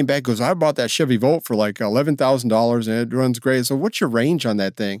when he came back, goes, I bought that Chevy Volt for like $11,000 and it runs great. So what's your range on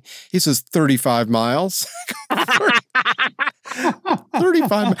that thing? He says 35 miles.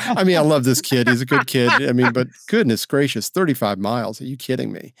 35. I mean, I love this kid. He's a good kid. I mean, but goodness gracious, 35 miles. Are you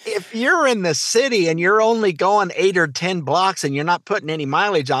kidding me? If you're in the city and you're only going 8 or 10 blocks and you're not putting any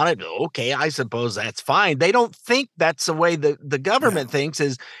mileage on it, okay, I suppose that's fine. They don't think that's the way the government thinks,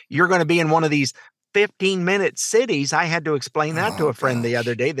 is you're going to be in one of these 15-minute cities. I had to explain that to a friend the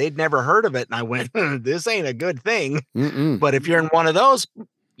other day. They'd never heard of it. And I went, this ain't a good thing. But if you're in one of those,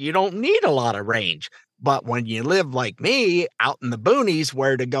 you don't need a lot of range. But when you live like me out in the boonies,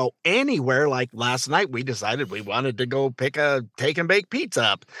 where to go anywhere, like last night, we decided we wanted to go pick a take and bake pizza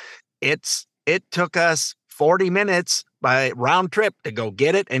up. It took us 40 minutes by round trip to go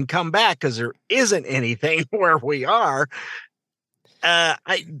get it and come back because there isn't anything where we are. Do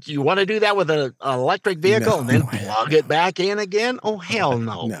you want to do that with an electric vehicle and then plug it back in again? Oh, hell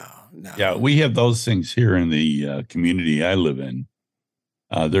no. No. Yeah, we have those things here in the community I live in.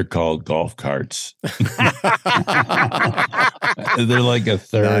 They're called golf carts. They're like a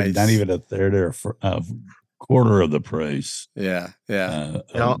third, not even a third, or a quarter of the price. Yeah.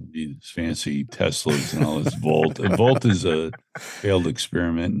 Of these fancy Teslas and all this Volt. Volt is a failed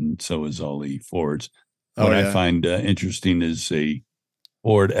experiment, and so is all the Fords. What I find interesting is a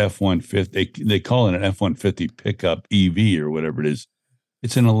Ford F-150. They call it an F-150 pickup EV or whatever it is.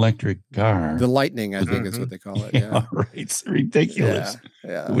 It's an electric car. The Lightning, I think is what they call it. Yeah. Right. It's ridiculous.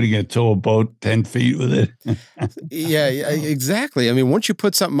 Yeah. What are you going to tow a boat 10 feet with it? Yeah, exactly. I mean, once you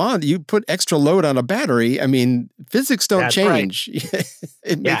put something on, you put extra load on a battery. I mean, physics don't change.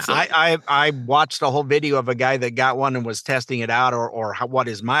 Right. I watched a whole video of a guy that got one and was testing it out or what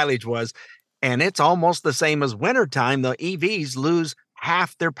his mileage was. And it's almost the same as wintertime. The EVs lose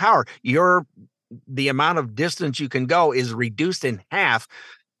half their power. The amount of distance you can go is reduced in half.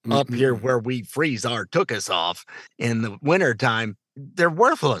 Up here where we freeze took us off in the wintertime. They're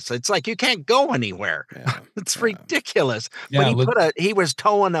worthless. It's like you can't go anywhere. It's ridiculous. But he was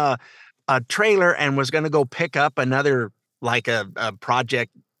towing a trailer and was going to go pick up another, like a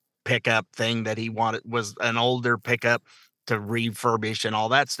project pickup thing that he wanted, was an older pickup to refurbish and all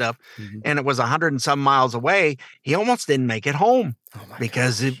that stuff. And it was 100 and some miles away. He almost didn't make it home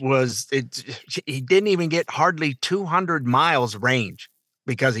because he didn't even get hardly 200 miles range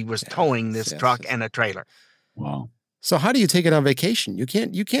because he was towing this truck and a trailer. Wow. So how do you take it on vacation? You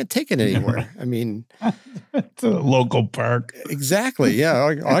can't take it anywhere. I mean, it's a local park. Exactly.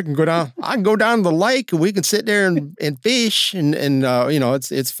 Yeah. I can go down to the lake and we can sit there and fish and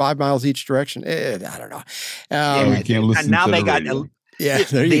it's 5 miles each direction. I don't know. We can't listen and now to they the got radio.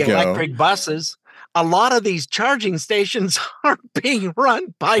 there you go. Electric buses. A lot of these charging stations are being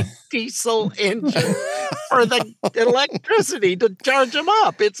run by diesel engines for the electricity to charge them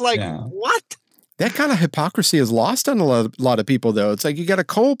up. It's like, what? That kind of hypocrisy is lost on a lot of people, though. It's like you got a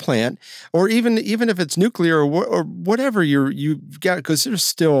coal plant, or even if it's nuclear or whatever you've got, because there's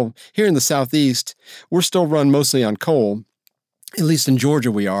still, here in the Southeast, we're still run mostly on coal. At least in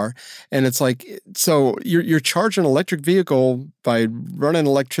Georgia we are. And it's like, so you're charging an electric vehicle by running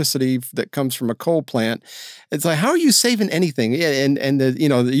electricity that comes from a coal plant. It's like, how are you saving anything? And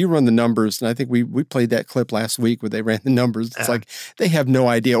you run the numbers, and I think we played that clip last week where they ran the numbers. It's like they have no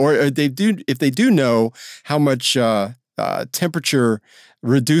idea, or if they do know how much temperature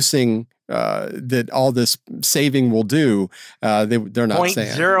reducing that all this saving will do, they're not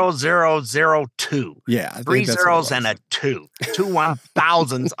saying 0.0002. Yeah, 3 zeros and a 2. 2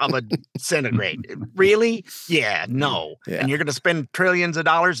 1,000ths of a centigrade. Really? Yeah, no. And you're going to spend trillions of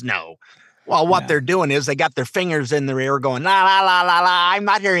dollars? No. Well, what they're doing is they got their fingers in their ear going, la, la, la, la, la, I'm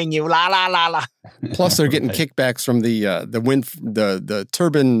not hearing you, la, la, la, la. Plus, they're getting kickbacks from the wind, the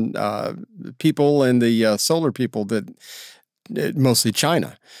turbine people and the solar people mostly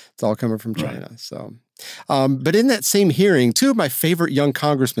China. It's all coming from China. Right. So, but in that same hearing, two of my favorite young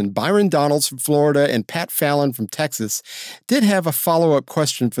congressmen, Byron Donalds from Florida and Pat Fallon from Texas, did have a follow-up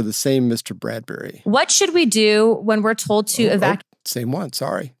question for the same Mr. Bradbury. What should we do when we're told to evacuate? Same one.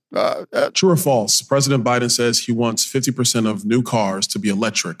 Sorry. True or false? President Biden says he wants 50% of new cars to be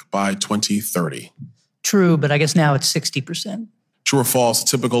electric by 2030. True, but I guess now it's 60%. True or false? A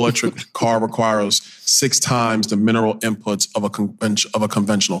typical electric car requires 6 times the mineral inputs of a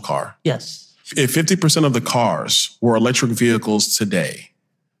conventional car. Yes. If 50% of the cars were electric vehicles today,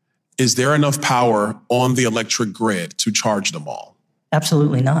 is there enough power on the electric grid to charge them all?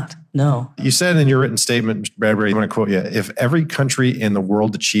 Absolutely not. No. You said in your written statement, Mr. Bradbury, I'm going to quote you, if every country in the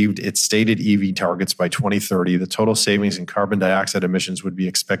world achieved its stated EV targets by 2030, the total savings in carbon dioxide emissions would be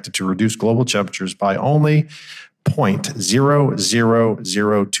expected to reduce global temperatures by only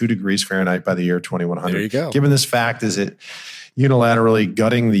 0.0002 degrees Fahrenheit by the year 2100. There you go. Given this fact, is it unilaterally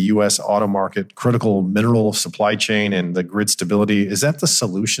gutting the U.S. auto market, critical mineral supply chain, and the grid stability? Is that the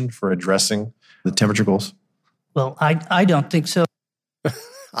solution for addressing the temperature goals? Well, I don't think so.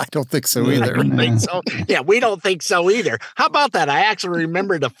 I don't think so either. I don't think so. Yeah, we don't think so either. How about that? I actually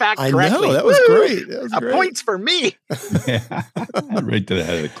remembered the fact correctly. I know, that was great. That was great. Points for me. Yeah. Right to the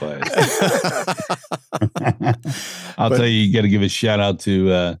head of the class. I'll tell you got to give a shout out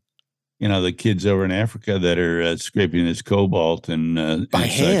to the kids over in Africa that are scraping this cobalt and by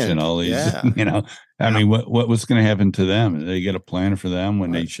hand and all these. I mean, what's going to happen to them? They got a plan for them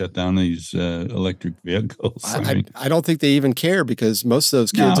when they shut down these electric vehicles. I don't think they even care, because most of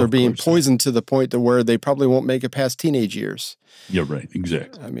those kids are being poisoned to the point to where they probably won't make it past teenage years. You're right.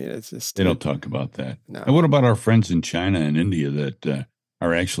 Exactly. I mean, it's just, they don't talk about that. No. And what about our friends in China and India that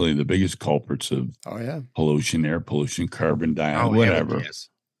are actually the biggest culprits of pollution, air pollution, carbon dioxide, whatever? Yes.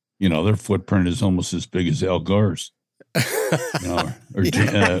 Their footprint is almost as big as Al Gore's. Or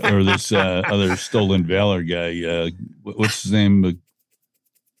this other stolen valor guy. What's his name?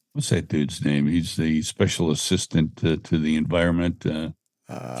 What's that dude's name? He's the special assistant to the environment.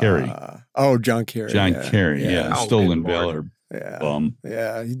 Kerry. John Kerry. John Kerry. Yeah. Stolen valor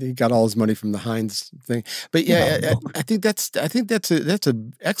Yeah, he got all his money from the Heinz thing. But I think that's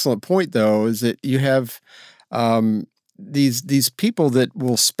an excellent point, though, is that you have these people that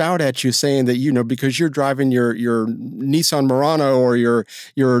will spout at you saying that, because you're driving your Nissan Murano or your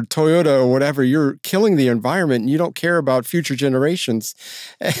Toyota or whatever, you're killing the environment and you don't care about future generations.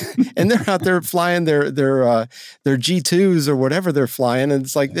 And they're out there flying their G2s or whatever they're flying, and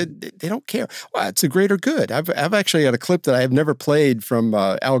it's like they don't care. Well, it's a greater good. I've actually had a clip that I have never played from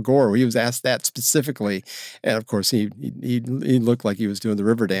Al Gore. He was asked that specifically, and of course he looked like he was doing the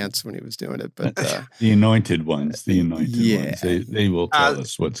river dance when he was doing it. But the anointed ones. They will tell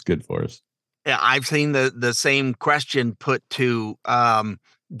us what's good for us. Yeah, I've seen the same question put to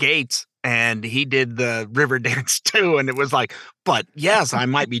Gates, and he did the river dance too. And it was like, but yes, I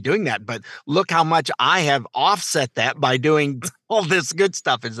might be doing that, but look how much I have offset that by doing all this good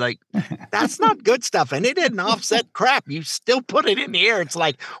stuff. It's like, that's not good stuff. And it didn't offset crap. You still put it in the air. It's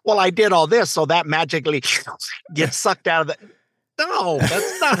like, well, I did all this, so that magically gets sucked out of the... No,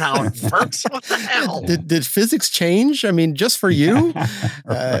 that's not how it works. What the hell? Did physics change? I mean, just for you?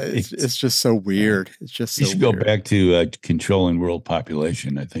 It's just so weird. It's just so weird. You should go back to controlling world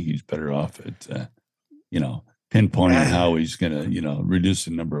population. I think he's better off at, pinpointing how he's going to, reduce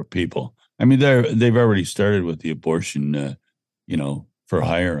the number of people. I mean, they've already started with the abortion, for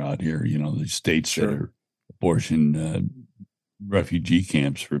hire out here. The states that are abortion refugee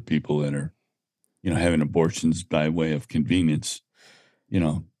camps for people that are, having abortions by way of convenience.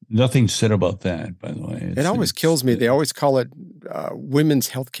 Nothing said about that, by the way. It always kills me. They always call it women's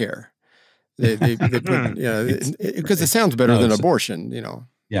health care. They put, because it sounds better than abortion,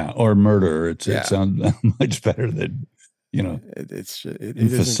 Yeah, or murder. It sounds much better than, it is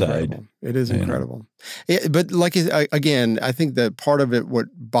incredible. It is incredible. But again, I think that part of it, what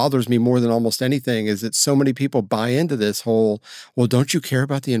bothers me more than almost anything, is that so many people buy into this whole, well, don't you care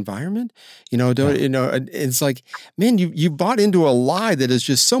about the environment? It's like, man, you bought into a lie that is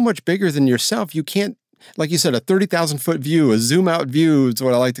just so much bigger than yourself. You can't, like you said, a 30,000 foot view, a zoom out view is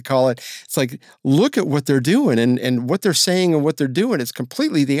what I like to call it. It's like, look at what they're doing and what they're saying and what they're doing. It's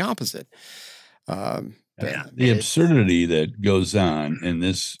completely the opposite. The absurdity that goes on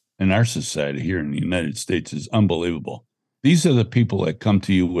in our society here in the United States is unbelievable. These are the people that come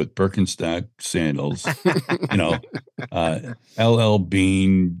to you with Birkenstock sandals, LL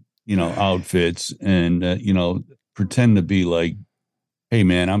Bean, outfits, and pretend to be like, hey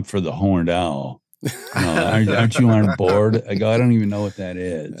man, I'm for the horned owl. Aren't you on board? I go, I don't even know what that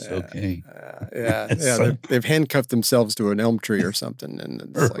is. Okay. They've handcuffed themselves to an elm tree or something, and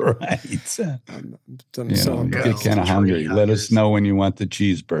it's like, right. I'm get kind of hungry. Let us know when you want the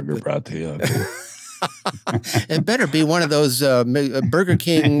cheeseburger brought to you. Okay? It better be one of those Burger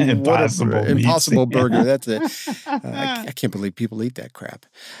King Impossible Burger. That's it. I can't believe people eat that crap.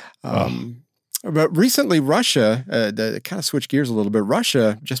 But recently, Russia, kind of switched gears a little bit.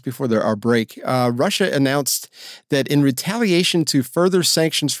 Russia, just before our break, Russia announced that in retaliation to further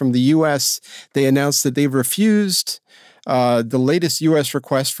sanctions from the U.S., they announced that they've refused the latest U.S.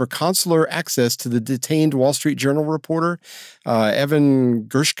 request for consular access to the detained Wall Street Journal reporter, Evan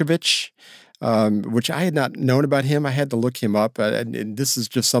Gershkovich, which I had not known about him. I had to look him up, and this is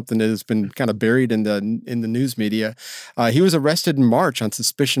just something that has been kind of buried in the news media. He was arrested in March on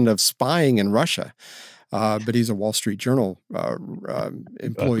suspicion of spying in Russia, but he's a Wall Street Journal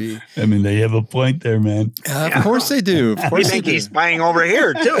employee. I mean, they have a point there, man. Of course they do. Of course we think he's spying over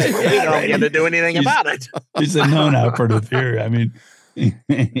here too. We don't get to do anything about it. He's a known operative here. I mean,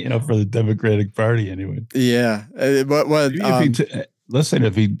 for the Democratic Party anyway. Yeah, listen,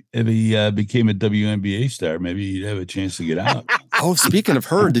 if he became a WNBA star, maybe he'd have a chance to get out. Oh, speaking of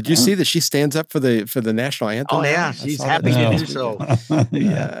her, did you see that she stands up for the national anthem? Oh yeah, she's happy to do so.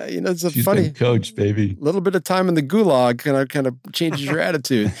 It's She's funny been coached, baby. A little bit of time in the gulag kind of changes your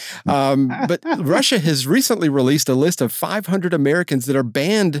attitude. But Russia has recently released a list of 500 Americans that are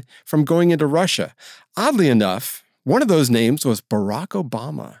banned from going into Russia. Oddly enough, one of those names was Barack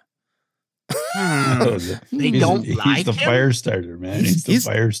Obama. He's the fire starter, man. He's the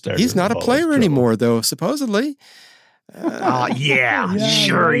fire starter. He's not a player anymore, though, supposedly.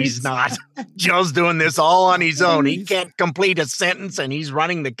 Sure he's not. Joe's doing this all on his own. He can't complete a sentence, and he's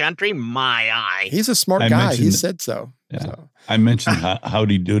running the country. My eye. He's a smart guy. He said so. Yeah. So. I mentioned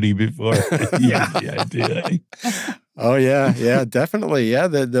Howdy Doody before. Yeah, the idea. Oh yeah, definitely. Yeah,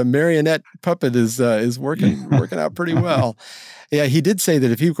 the marionette puppet is working out pretty well. Yeah, he did say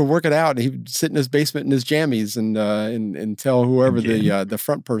that if he could work it out, he'd sit in his basement in his jammies and tell whoever the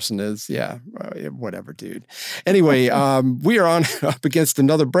front person is. Yeah, whatever, dude. Anyway, we are up against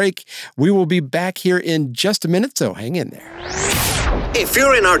another break. We will be back here in just a minute, so hang in there. If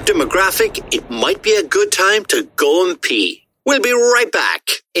you're in our demographic, it might be a good time to go and pee. We'll be right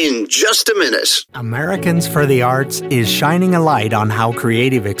back in just a minute. Americans for the Arts is shining a light on how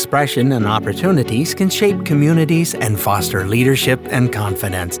creative expression and opportunities can shape communities and foster leadership and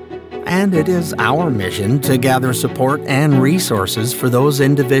confidence. And it is our mission to gather support and resources for those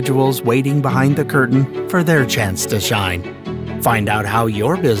individuals waiting behind the curtain for their chance to shine. Find out how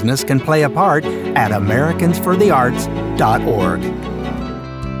your business can play a part at americansforthearts.org.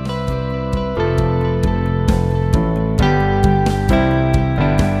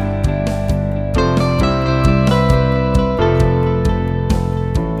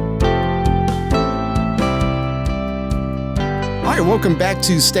 Welcome back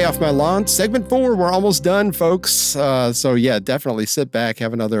to Stay Off My Lawn, segment 4. We're almost done, folks. So yeah, definitely sit back,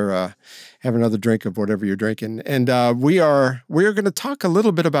 have another drink of whatever you're drinking, and we are going to talk a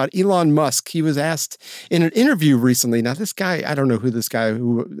little bit about Elon Musk. He was asked in an interview recently. Now, this guy, I don't know who this guy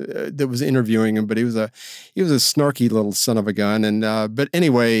that was interviewing him, but he was a snarky little son of a gun. And but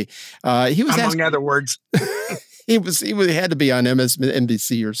anyway, he was among other words. He had to be on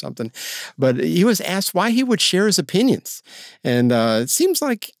MSNBC or something, but he was asked why he would share his opinions, and it seems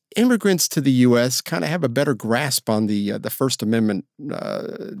like immigrants to the U.S. kind of have a better grasp on the First Amendment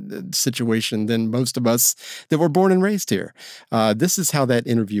situation than most of us that were born and raised here. This is how that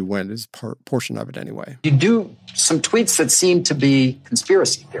interview went. This is a portion of it anyway. You do some tweets that seem to be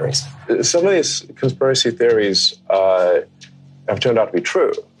conspiracy theories. Some of these conspiracy theories have turned out to be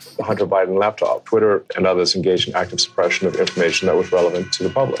true. The Hunter Biden laptop, Twitter and others engaged in active suppression of information that was relevant to the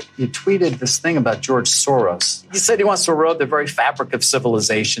public. You tweeted this thing about George Soros. You said he wants to erode the very fabric of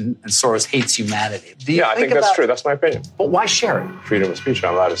civilization, and Soros hates humanity. I think that's true. That's my opinion. But why share it? Freedom of speech.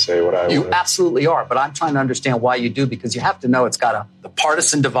 I'm allowed to say what I want. You absolutely are, but I'm trying to understand why you do, because you have to know it's got the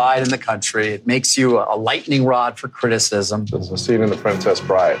partisan divide in the country. It makes you a lightning rod for criticism. There's a scene in The Princess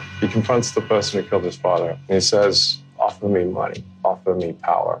Bride. He confronts the person who killed his father, and he says, offer me money, offer me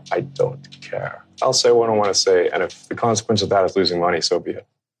power. I don't care. I'll say what I want to say, and if the consequence of that is losing money, so be it.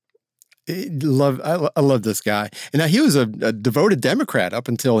 I love this guy. And now he was a devoted Democrat up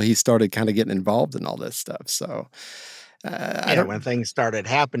until he started kind of getting involved in all this stuff. So when things started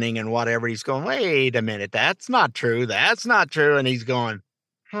happening and whatever, he's going, wait a minute, that's not true. That's not true. And he's going,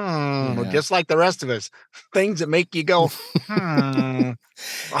 just like the rest of us, things that make you go,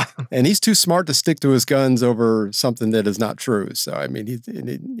 And he's too smart to stick to his guns over something that is not true. So, I mean,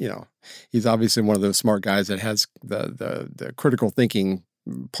 he's obviously one of those smart guys that has the critical thinking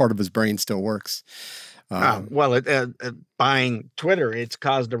part of his brain still works. Buying Twitter, it's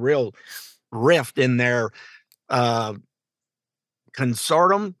caused a real rift in their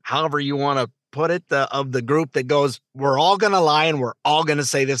consortium, however you want to put it, of the group that goes, we're all going to lie and we're all going to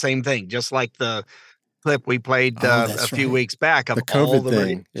say the same thing, just like the clip we played a few weeks back of all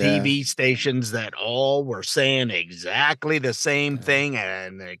the TV stations that all were saying exactly the same thing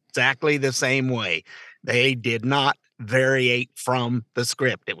and exactly the same way. They did not variate from the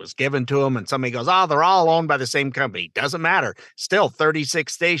script. It was given to them, and somebody goes, they're all owned by the same company. Doesn't matter. Still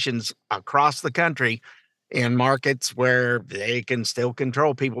 36 stations across the country in markets where they can still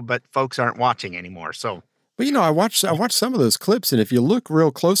control people, but folks aren't watching anymore. So, but I watched some of those clips, and if you look real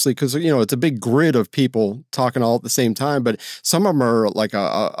closely, because it's a big grid of people talking all at the same time, but some of them are like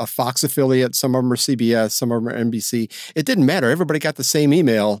a Fox affiliate, some of them are CBS, some of them are NBC. It didn't matter. Everybody got the same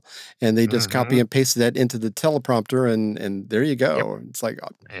email, and they just copy and pasted that into the teleprompter, and there you go. Yep. It's like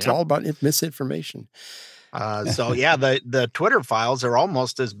it's all about misinformation. The Twitter files are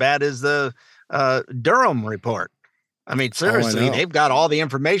almost as bad as the Durham report. I mean, seriously, they've got all the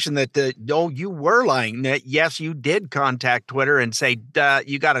information that you were lying. That yes, you did contact Twitter and say,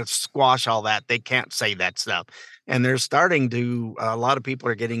 you got to squash all that. They can't say that stuff. And they're starting to, a lot of people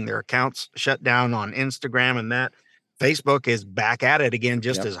are getting their accounts shut down on Instagram, and that Facebook is back at it again,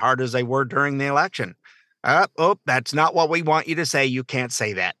 just as hard as they were during the election. That's not what we want you to say. You can't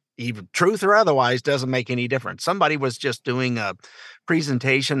say that. Even truth or otherwise doesn't make any difference. Somebody was just doing a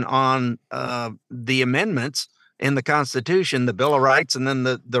presentation on the amendments in the Constitution, the Bill of Rights, and then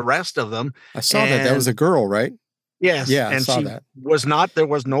the rest of them. I saw that was a girl, right? Yes. Yeah, and I saw she that. There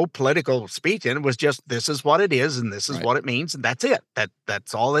was no political speech in it. It was just, this is what it is, and this is what it means, and that's it.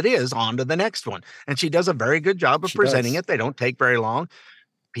 That's all it is. On to the next one. And she does a very good job of presenting it. They don't take very long.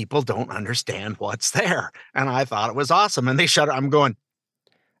 people don't understand what's there. And I thought it was awesome. And they shut it. I'm going,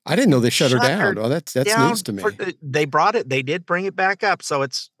 I didn't know they shut her down. Oh, that's news to me. They brought it. They did bring it back up. So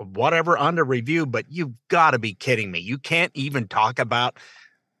it's whatever under review, but you've got to be kidding me. You can't even talk about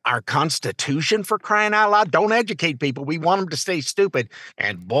our Constitution, for crying out loud. Don't educate people. We want them to stay stupid.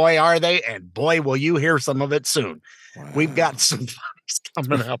 And boy, are they. And boy, will you hear some of it soon. Wow. We've got some funnies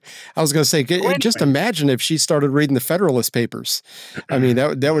coming up. I was going to say, just imagine if she started reading the Federalist Papers. I mean,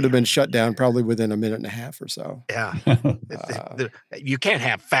 that would have been shut down probably within a minute and a half or so. Yeah. You can't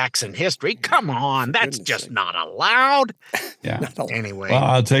have facts in history. Come on. That's just not allowed. Yeah. Anyway. Well,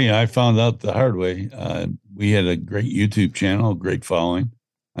 I'll tell you, I found out the hard way. We had a great YouTube channel, great following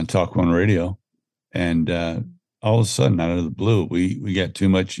on Talk One Radio. And all of a sudden, out of the blue, we got too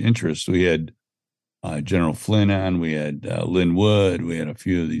much interest. We had General Flynn on, we had Lynn Wood, we had a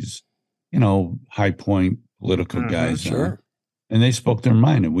few of these, high point political guys on. And they spoke their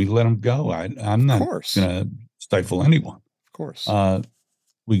mind, and we let them go. I'm not going to stifle anyone. Of course.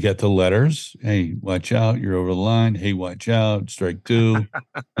 We get the letters. Hey, watch out. You're over the line. Hey, watch out. Strike two.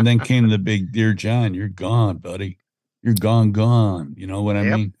 And then came the big, Dear John, you're gone, buddy. You're gone. You know what I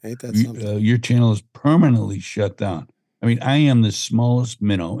mean? Ain't that something? Your channel is permanently shut down. I mean, I am the smallest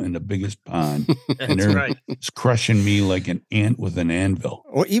minnow in the biggest pond. And it's crushing me like an ant with an anvil.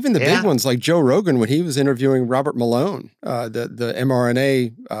 Well, even the big ones like Joe Rogan, when he was interviewing Robert Malone, the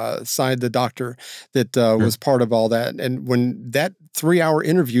mRNA side, the doctor that was part of all that. And when that 3-hour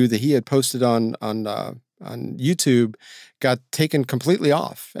interview that he had posted on YouTube got taken completely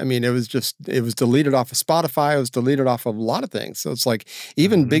off. I mean, it was deleted off of Spotify. It was deleted off of a lot of things. So it's like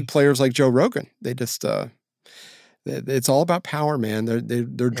even big players like Joe Rogan, they just, it's all about power, man.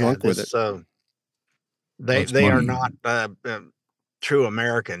 They're drunk with it. They are not true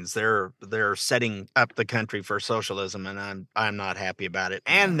Americans. They're setting up the country for socialism, and I'm not happy about it.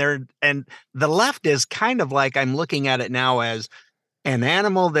 And the left is kind of like, I'm looking at it now as an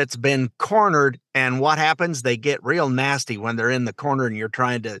animal that's been cornered, and what happens? They get real nasty when they're in the corner, and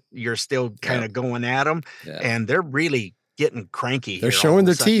you're still kind of going at them, and they're really getting cranky. They're showing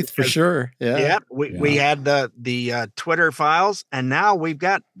their teeth for sure. Yeah. We had the Twitter files, and now we've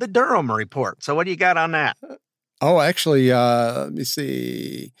got the Durham report. So what do you got on that? Oh, actually, let me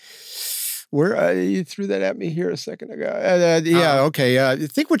see. Where you threw that at me here a second ago. Okay.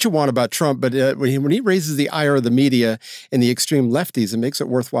 Think what you want about Trump, but when he raises the ire of the media and the extreme lefties, it makes it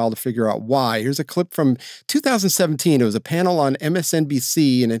worthwhile to figure out why. Here's a clip from 2017. It was a panel on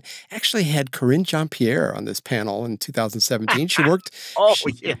MSNBC, and it actually had Corinne Jean-Pierre on this panel in 2017. She worked.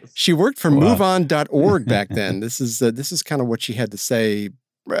 She worked for MoveOn.org back then. This is kind of what she had to say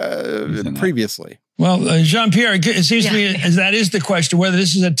previously. Well, Jean-Pierre, it seems to me that is the question, whether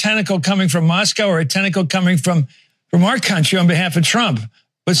this is a tentacle coming from Moscow or a tentacle coming from our country on behalf of Trump.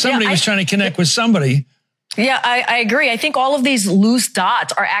 But somebody was trying to connect with somebody. Yeah, I agree. I think all of these loose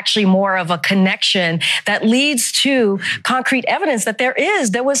dots are actually more of a connection that leads to concrete evidence that there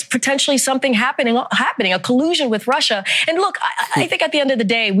was potentially something happening, a collusion with Russia. And look, I think at the end of the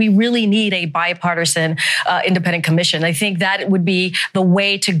day, we really need a bipartisan independent commission. I think that would be the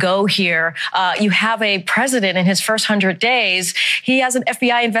way to go here. You have a president in his first 100 days. He has an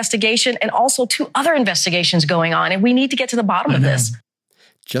FBI investigation and also 2 other investigations going on. And we need to get to the bottom of this.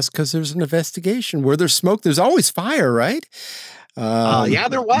 Just because there's an investigation, where there's smoke, there's always fire, right? Yeah,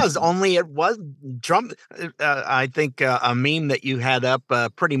 there was. Only it was Trump. I think a meme that you had up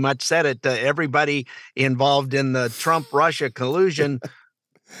pretty much said it. Everybody involved in the Trump-Russia collusion,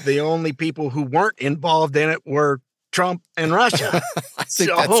 the only people who weren't involved in it were Trump and Russia. I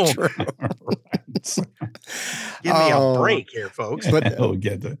think that's true. Give me a break here, folks. But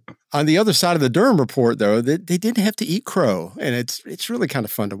get that. On the other side of the Durham report, though, they didn't have to eat crow, and it's really kind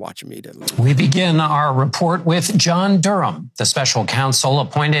of fun to watch them eat it. We begin our report with John Durham, the special counsel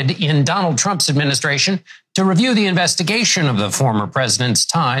appointed in Donald Trump's administration to review the investigation of the former president's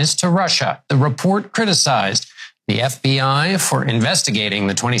ties to Russia. The report criticized the FBI for investigating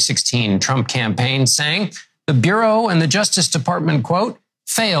the 2016 Trump campaign, saying the Bureau and the Justice Department, quote,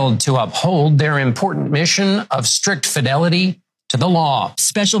 failed to uphold their important mission of strict fidelity to the law.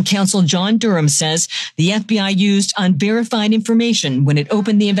 Special counsel John Durham says the FBI used unverified information when it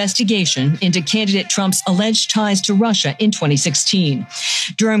opened the investigation into candidate Trump's alleged ties to Russia in 2016.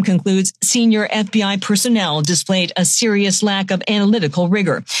 Durham concludes senior FBI personnel displayed a serious lack of analytical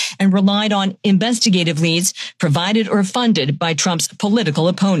rigor and relied on investigative leads provided or funded by Trump's political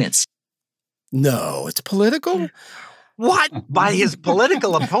opponents. No, it's political? What? By his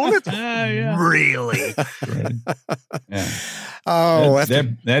political opponents? Really? Yeah. Oh,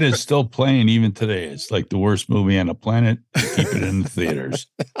 that is still playing even today. It's like the worst movie on the planet. Keep it in the theaters.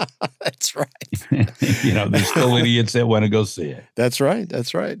 That's right. There's still idiots that want to go see it. That's right.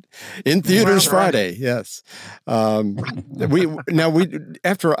 That's right. In theaters Friday. Yes. We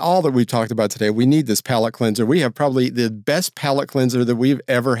after all that we talked about today, we need this palate cleanser. We have probably the best palate cleanser that we've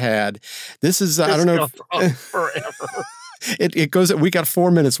ever had. This is I don't know. Forever. It goes. We got 4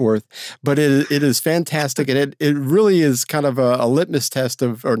 minutes worth, but it is fantastic, and it really is kind of a litmus test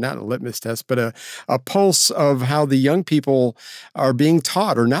or not a litmus test, but a pulse of how the young people are being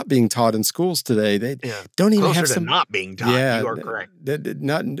taught or not being taught in schools today. They don't even have some not being taught. Yeah, you are correct.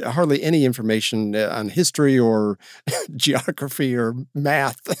 Not hardly any information on history or geography or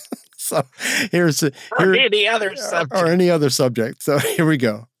math. So any other subject. Or any other subject. So here we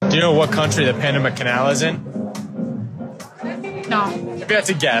go. Do you know what country the Panama Canal is in? No. If you had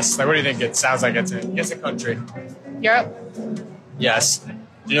to guess, what do you think it sounds like it's in? Guess a country. Europe. Yes. Do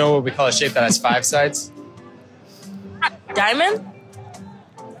you know what we call a shape that has 5 sides? Diamond.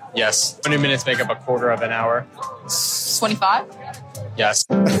 Yes. How many minutes make up a quarter of an hour? 25. Yes.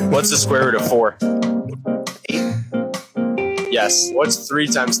 What's the square root of 4? 8. Yes. What's 3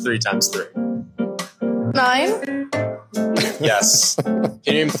 times 3 times 3? 9. Yes. Can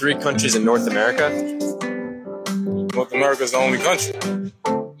you name 3 countries in North America? North America is the only country.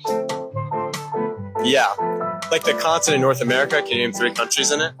 Yeah. Like the continent North America, can you name 3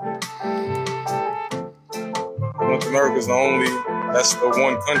 countries in it? North America is that's the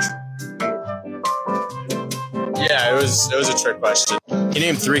one country. Yeah, it was a trick question. Can you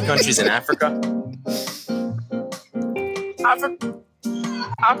name 3 countries in Africa?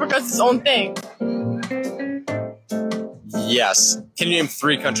 Africa's its own thing. Yes. Can you name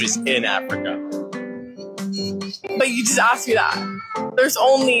 3 countries in Africa? But you just asked me that. There's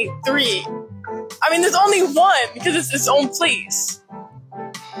only 3. I mean, there's only 1 because it's its own place.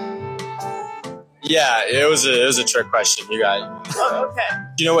 Yeah, it was a trick question. You got it. Oh, okay.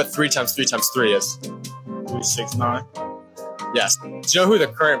 Do you know what 3 times 3 times 3 is? 3, 6, 9. Yes. Do you know who the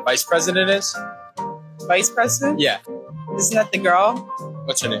current vice president is? Vice president? Yeah. Isn't that the girl?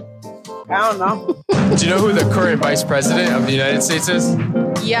 What's her name? I don't know. Do you know who the current vice president of the United States is?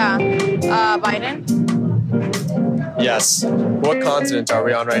 Yeah. Biden? Yes. What continent are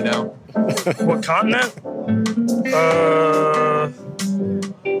we on right now? What continent?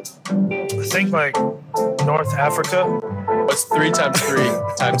 I think like North Africa. What's 3 times 3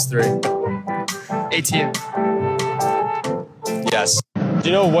 times 3? 18. Yes. Do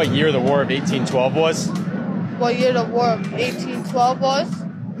you know what year the War of 1812 was? What year the War of 1812 was?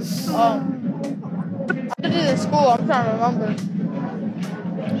 I did it in school. I'm trying to remember.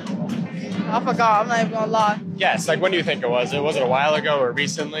 I forgot. I'm not even gonna lie. Yes. Like when do you think it was? Was it a while ago or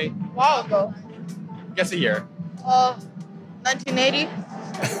recently? A while ago. Guess a year. 1980.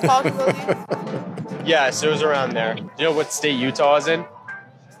 Possibly. Yes, it was around there. Do you know what state Utah is in?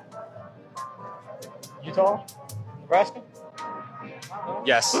 Utah? Nebraska?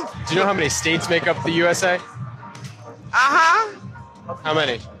 Yes. Do you know how many states make up the USA? Uh-huh. How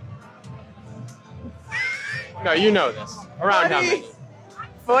many? No, you know this. Around 40, how many?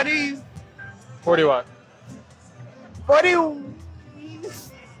 40. 40 what? 40.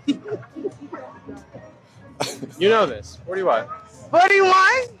 You know this. 40 what? 41?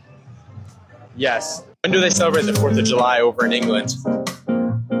 Yes. When do they celebrate the 4th of July over in England?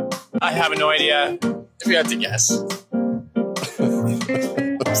 I have no idea. If you had to guess.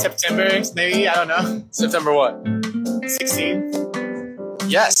 September, maybe? I don't know. September what? 16.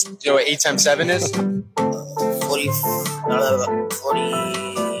 Yes. Do you know what 8 times 7 is?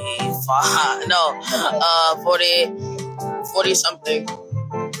 45. No. 40 something.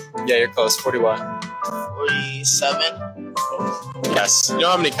 Yeah, you're close. 40 what? 47. Yes. You know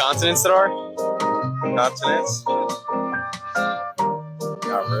how many continents there are? Continents?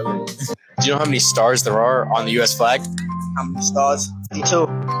 Not really. Do you know how many stars there are on the U.S. flag? How many stars? 52.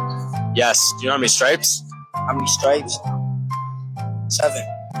 Yes. Do you know how many stripes? How many stripes? 7.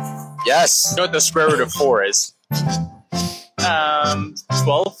 Yes. You know what the square root of 4 is? 12.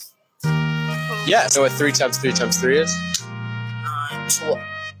 Yes. You know what 3 times 3 times 3 is? 12.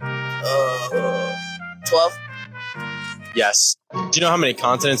 Yes. Do you know how many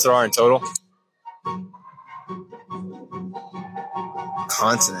continents there are in total?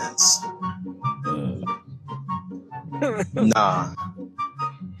 Continents. Nah.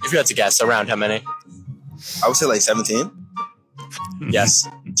 If you had to guess, around how many? I would say like 17. Yes.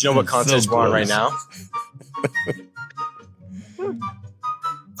 Do you know what continent we're on right now?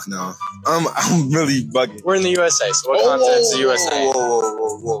 No. I'm really bugging. We're in the USA, so what continent's the USA?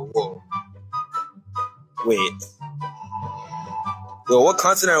 Whoa. Wait. Yo, what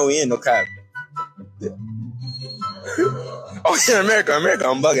continent are we in? No cap. Oh, yeah, America.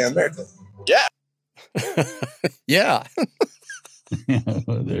 I'm bugging. America. Yeah. Yeah.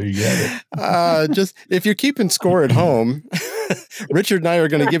 There you go. Just if you're keeping score at home, Richard and I are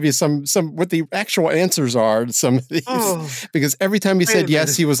going to give you some what the actual answers are to some of these, because every time he said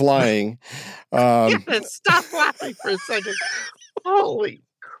yes, he was lying. Stop laughing for a second. Holy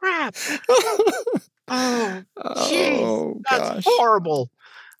crap. Oh, jeez. That's horrible.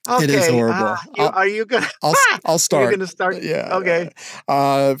 Okay, it is horrible. Are you going to? I'll start. You're going to start? Yeah. Okay.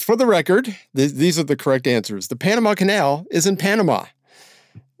 For the record, these are the correct answers. The Panama Canal is in Panama.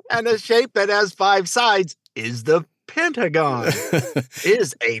 And a shape that has 5 sides is the Pentagon.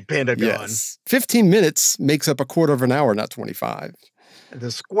 Is a pentagon. Yes. 15 minutes makes up a quarter of an hour, not 25.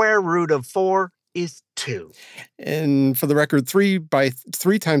 The square root of 4 is 2. And for the record, 3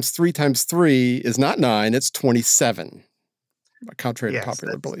 times 3 times 3 is not 9, it's 27. Contrary to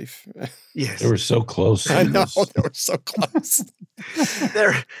popular belief. Yes. They were so close. I know, they were so close.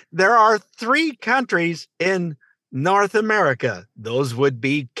 There are 3 countries in North America. Those would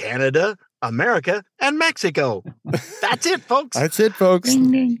be Canada, America, and Mexico. That's it, folks. That's it, folks.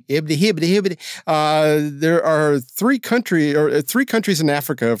 Hibbity, hibbity, hibbity. There are 3 countries in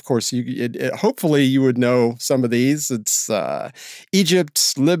Africa. Of course, hopefully you would know some of these. It's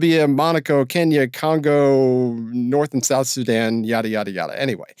Egypt, Libya, Monaco, Kenya, Congo, North and South Sudan, yada, yada, yada.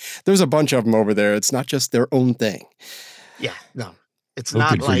 Anyway, there's a bunch of them over there. It's not just their own thing. Yeah, no. It's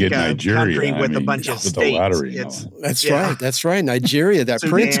not like a country with a bunch of states. That's right. That's right. Nigeria. That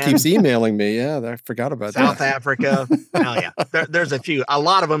Prince keeps emailing me. Yeah, I forgot about that. South Africa. Oh, yeah. There's a few. A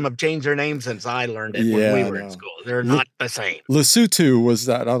lot of them have changed their names since I learned it when we were in school. They're not the same. Lesotho was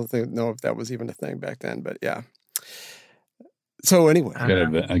that. I don't know if that was even a thing back then, but yeah. So anyway,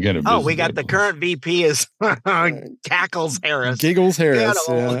 I got a. Oh, we got the current VP is Cackles Harris. Giggles Harris.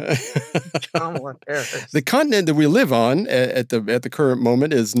 Yeah. Harris. The continent that we live on at the current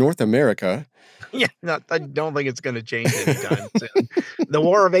moment is North America. Yeah, no, I don't think it's going to change anytime soon. The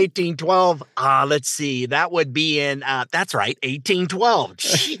War of 1812. Let's see. That would be in. That's right, 1812.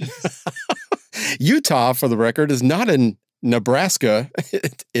 Jeez. Utah, for the record, is not in Nebraska.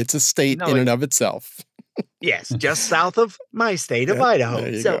 It's a state in and of itself. Yes, just south of my state of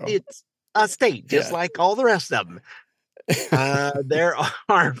Idaho. So it's a state, just like all the rest of them. There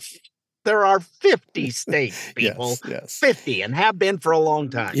are 50 states, people. Yes. 50, and have been for a long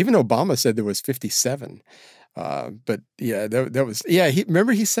time. Even Obama said there was 57. But yeah, that was,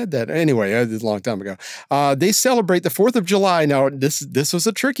 remember he said that. Anyway, it was a long time ago. They celebrate the 4th of July. Now, this was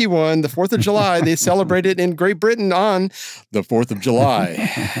a tricky one. The 4th of July, they celebrate it in Great Britain on the 4th of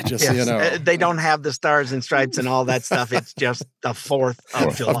July. Just so you know. They don't have the stars and stripes and all that stuff. It's just the 4th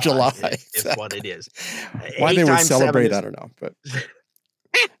of July. Is what it is. Why they would celebrate, I don't know. But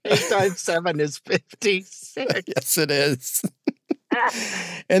 8 times 7 is 56. Yes, it is.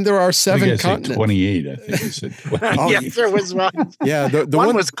 And there are 7 continents. 28, I think you said 28. Yes, there was one. Yeah, the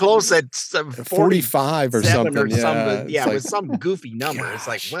one was close at 45 or something. Yeah, it was some goofy number. Gosh, it's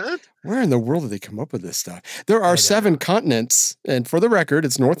like, what? Where in the world did they come up with this stuff? There are 7 continents, and for the record,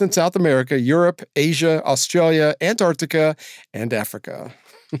 it's North and South America, Europe, Asia, Australia, Antarctica, and Africa.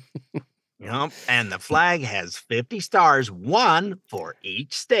 Yep, and the flag has 50 stars, 1 for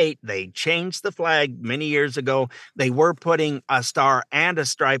each state. They changed the flag many years ago. They were putting a star and a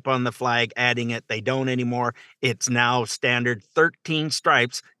stripe on the flag, adding it. They don't anymore. It's now standard 13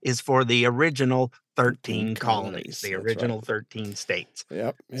 stripes is for the original 13 colonies, the original 13 states.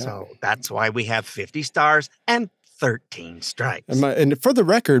 Yep. So that's why we have 50 stars and 13 stripes. And for the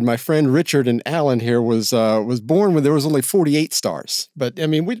record, my friend Richard and Alan here was born when there was only 48 stars. But I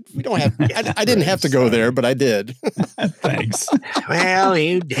mean, we don't have. I didn't have to go there, but I did. Thanks. Well,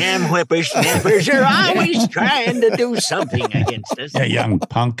 you damn whippersnappers are always trying to do something against us. Yeah, young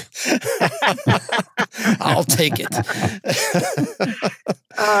punk. I'll take it.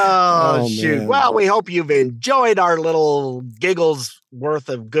 Oh shoot! Man. Well, we hope you've enjoyed our little giggles worth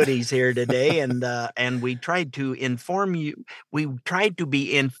of goodies here today, and we tried to inform you. We tried to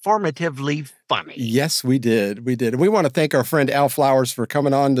be informatively funny. Yes, we did. We did. And we want to thank our friend Al Flowers for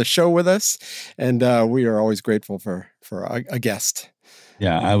coming on the show with us, and we are always grateful for a guest.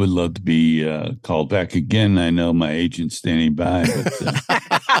 Yeah, I would love to be called back again. I know my agent's standing by.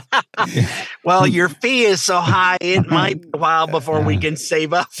 But, well, your fee is so high, it might be a while before we can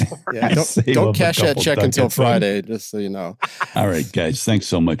save up for it. Don't cash that check until Friday, just so you know. All right, guys. Thanks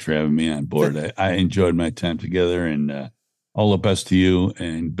so much for having me on board. I enjoyed my time together, and all the best to you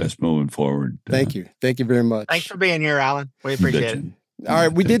and best moving forward. Thank you. Thank you very much. Thanks for being here, Alan. We appreciate it. All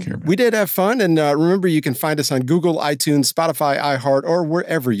right, we did have fun, and remember, you can find us on Google, iTunes, Spotify, iHeart, or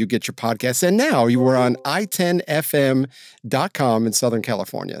wherever you get your podcasts. And now you are on i10fm.com in Southern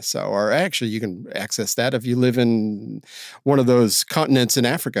California. So, or actually, you can access that if you live in one of those continents in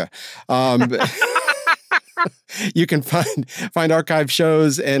Africa. You can find archive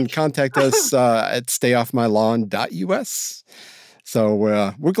shows and contact us at stayoffmylawn.us. So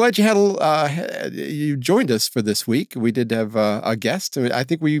we're glad you you joined us for this week. We did have a guest. I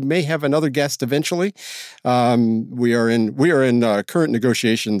think we may have another guest eventually. We are in current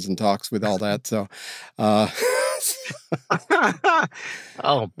negotiations and talks with all that. So.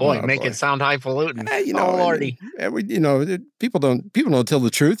 Oh boy, make it sound highfalutin. Lordy. People don't tell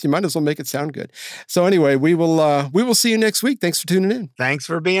the truth. You might as well make it sound good. So anyway, we will see you next week. Thanks for tuning in. Thanks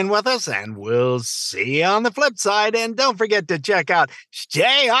for being with us, and we'll see you on the flip side. And don't forget to check out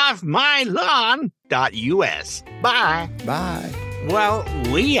stayoffmylawn.us. Bye. Bye. Well,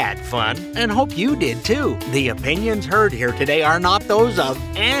 we had fun and hope you did too. The opinions heard here today are not those of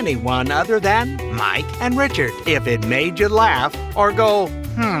anyone other than Mike and Richard. If it made you laugh or go,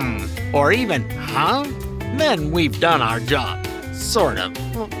 or even, then we've done our job. Sort of.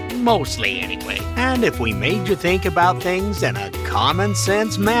 Mostly anyway. And if we made you think about things in a common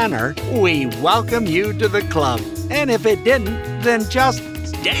sense manner, we welcome you to the club. And if it didn't, then just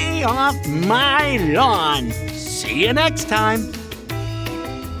stay off my lawn. See you next time.